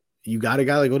 you got a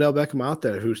guy like Odell Beckham out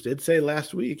there who did say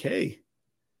last week, hey,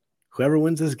 whoever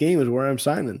wins this game is where I'm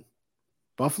signing.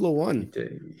 Buffalo won.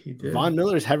 He did. Von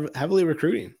Miller is heavily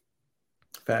recruiting.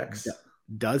 Facts.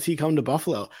 Does he come to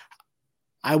Buffalo?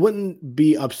 I wouldn't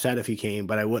be upset if he came,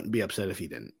 but I wouldn't be upset if he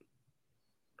didn't.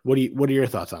 What are your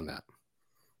thoughts on that?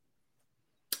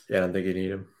 Yeah, I don't think you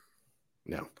need him.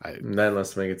 No. Not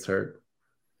unless somebody gets hurt.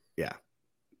 Yeah.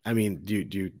 I mean, do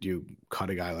you cut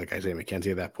a guy like Isaiah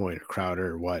McKenzie at that point, or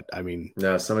Crowder, or what? I mean,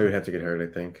 no, somebody would have to get hurt,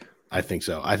 I think. I think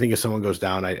so. I think if someone goes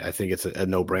down, I think it's a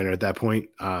no-brainer at that point.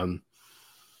 But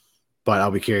I'll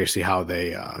be curious to see how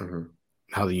they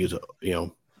use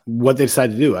it, what they decide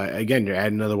to do. Again, you're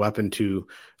adding another weapon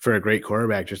for a great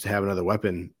quarterback. Just to have another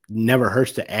weapon never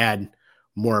hurts to add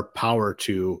more power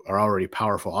to our already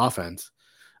powerful offense.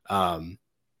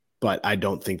 But I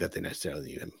don't think that they necessarily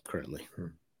need him currently.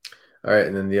 All right,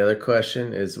 and then the other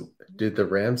question is, did the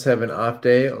Rams have an off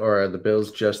day, or are the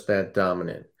Bills just that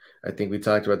dominant? I think we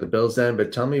talked about the Bills then,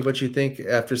 but tell me what you think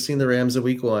after seeing the Rams in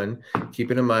week one.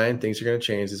 Keeping in mind things are going to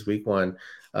change this week one.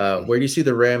 Where do you see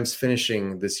the Rams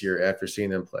finishing this year after seeing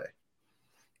them play?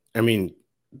 I mean,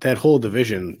 that whole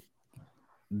division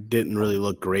didn't really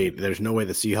look great. There's no way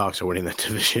the Seahawks are winning that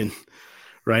division,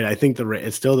 right? I think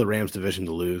it's still the Rams division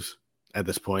to lose at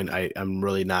this point. I'm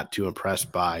really not too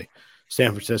impressed by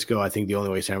San Francisco. I think the only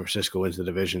way San Francisco wins the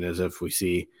division is if we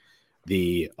see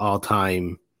the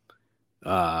all-time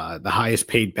the highest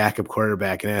paid backup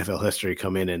quarterback in NFL history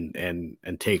come in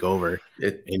and take over.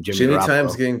 Jimmy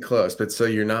Time's getting close, but so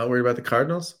you're not worried about the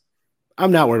Cardinals?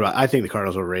 I'm not worried about. I think the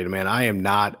Cardinals are overrated, man. I am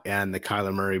not on the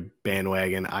Kyler Murray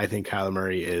bandwagon. I think Kyler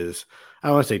Murray is, I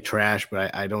don't want to say trash,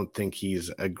 but I don't think he's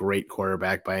a great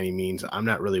quarterback by any means. I'm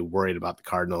not really worried about the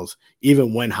Cardinals,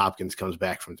 even when Hopkins comes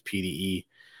back from the PDE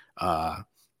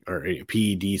or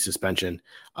PED suspension.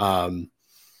 I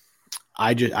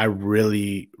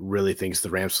really, really think it's the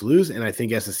Rams to lose. And I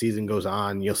think as the season goes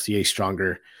on, you'll see a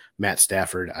stronger Matt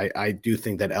Stafford. I do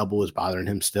think that elbow is bothering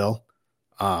him still.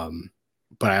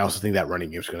 But I also think that running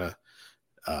game is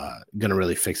gonna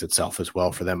really fix itself as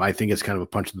well for them. I think it's kind of a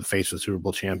punch in the face with Super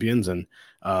Bowl champions. And,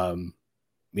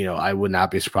 I would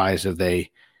not be surprised if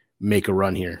they make a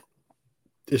run here,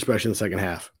 especially in the second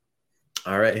half.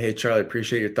 All right. Hey, Charlie,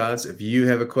 appreciate your thoughts. If you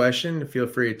have a question, feel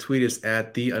free to tweet us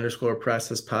at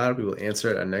 @the_process_pod. We will answer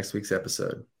it on next week's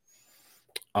episode.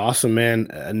 Awesome, man.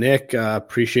 Nick,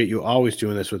 appreciate you always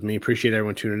doing this with me. Appreciate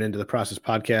everyone tuning into the Process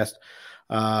Podcast.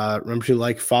 Remember to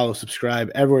like, follow, subscribe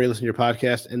everywhere you listen to your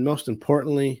podcast. And most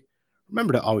importantly,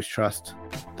 remember to always trust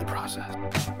the process.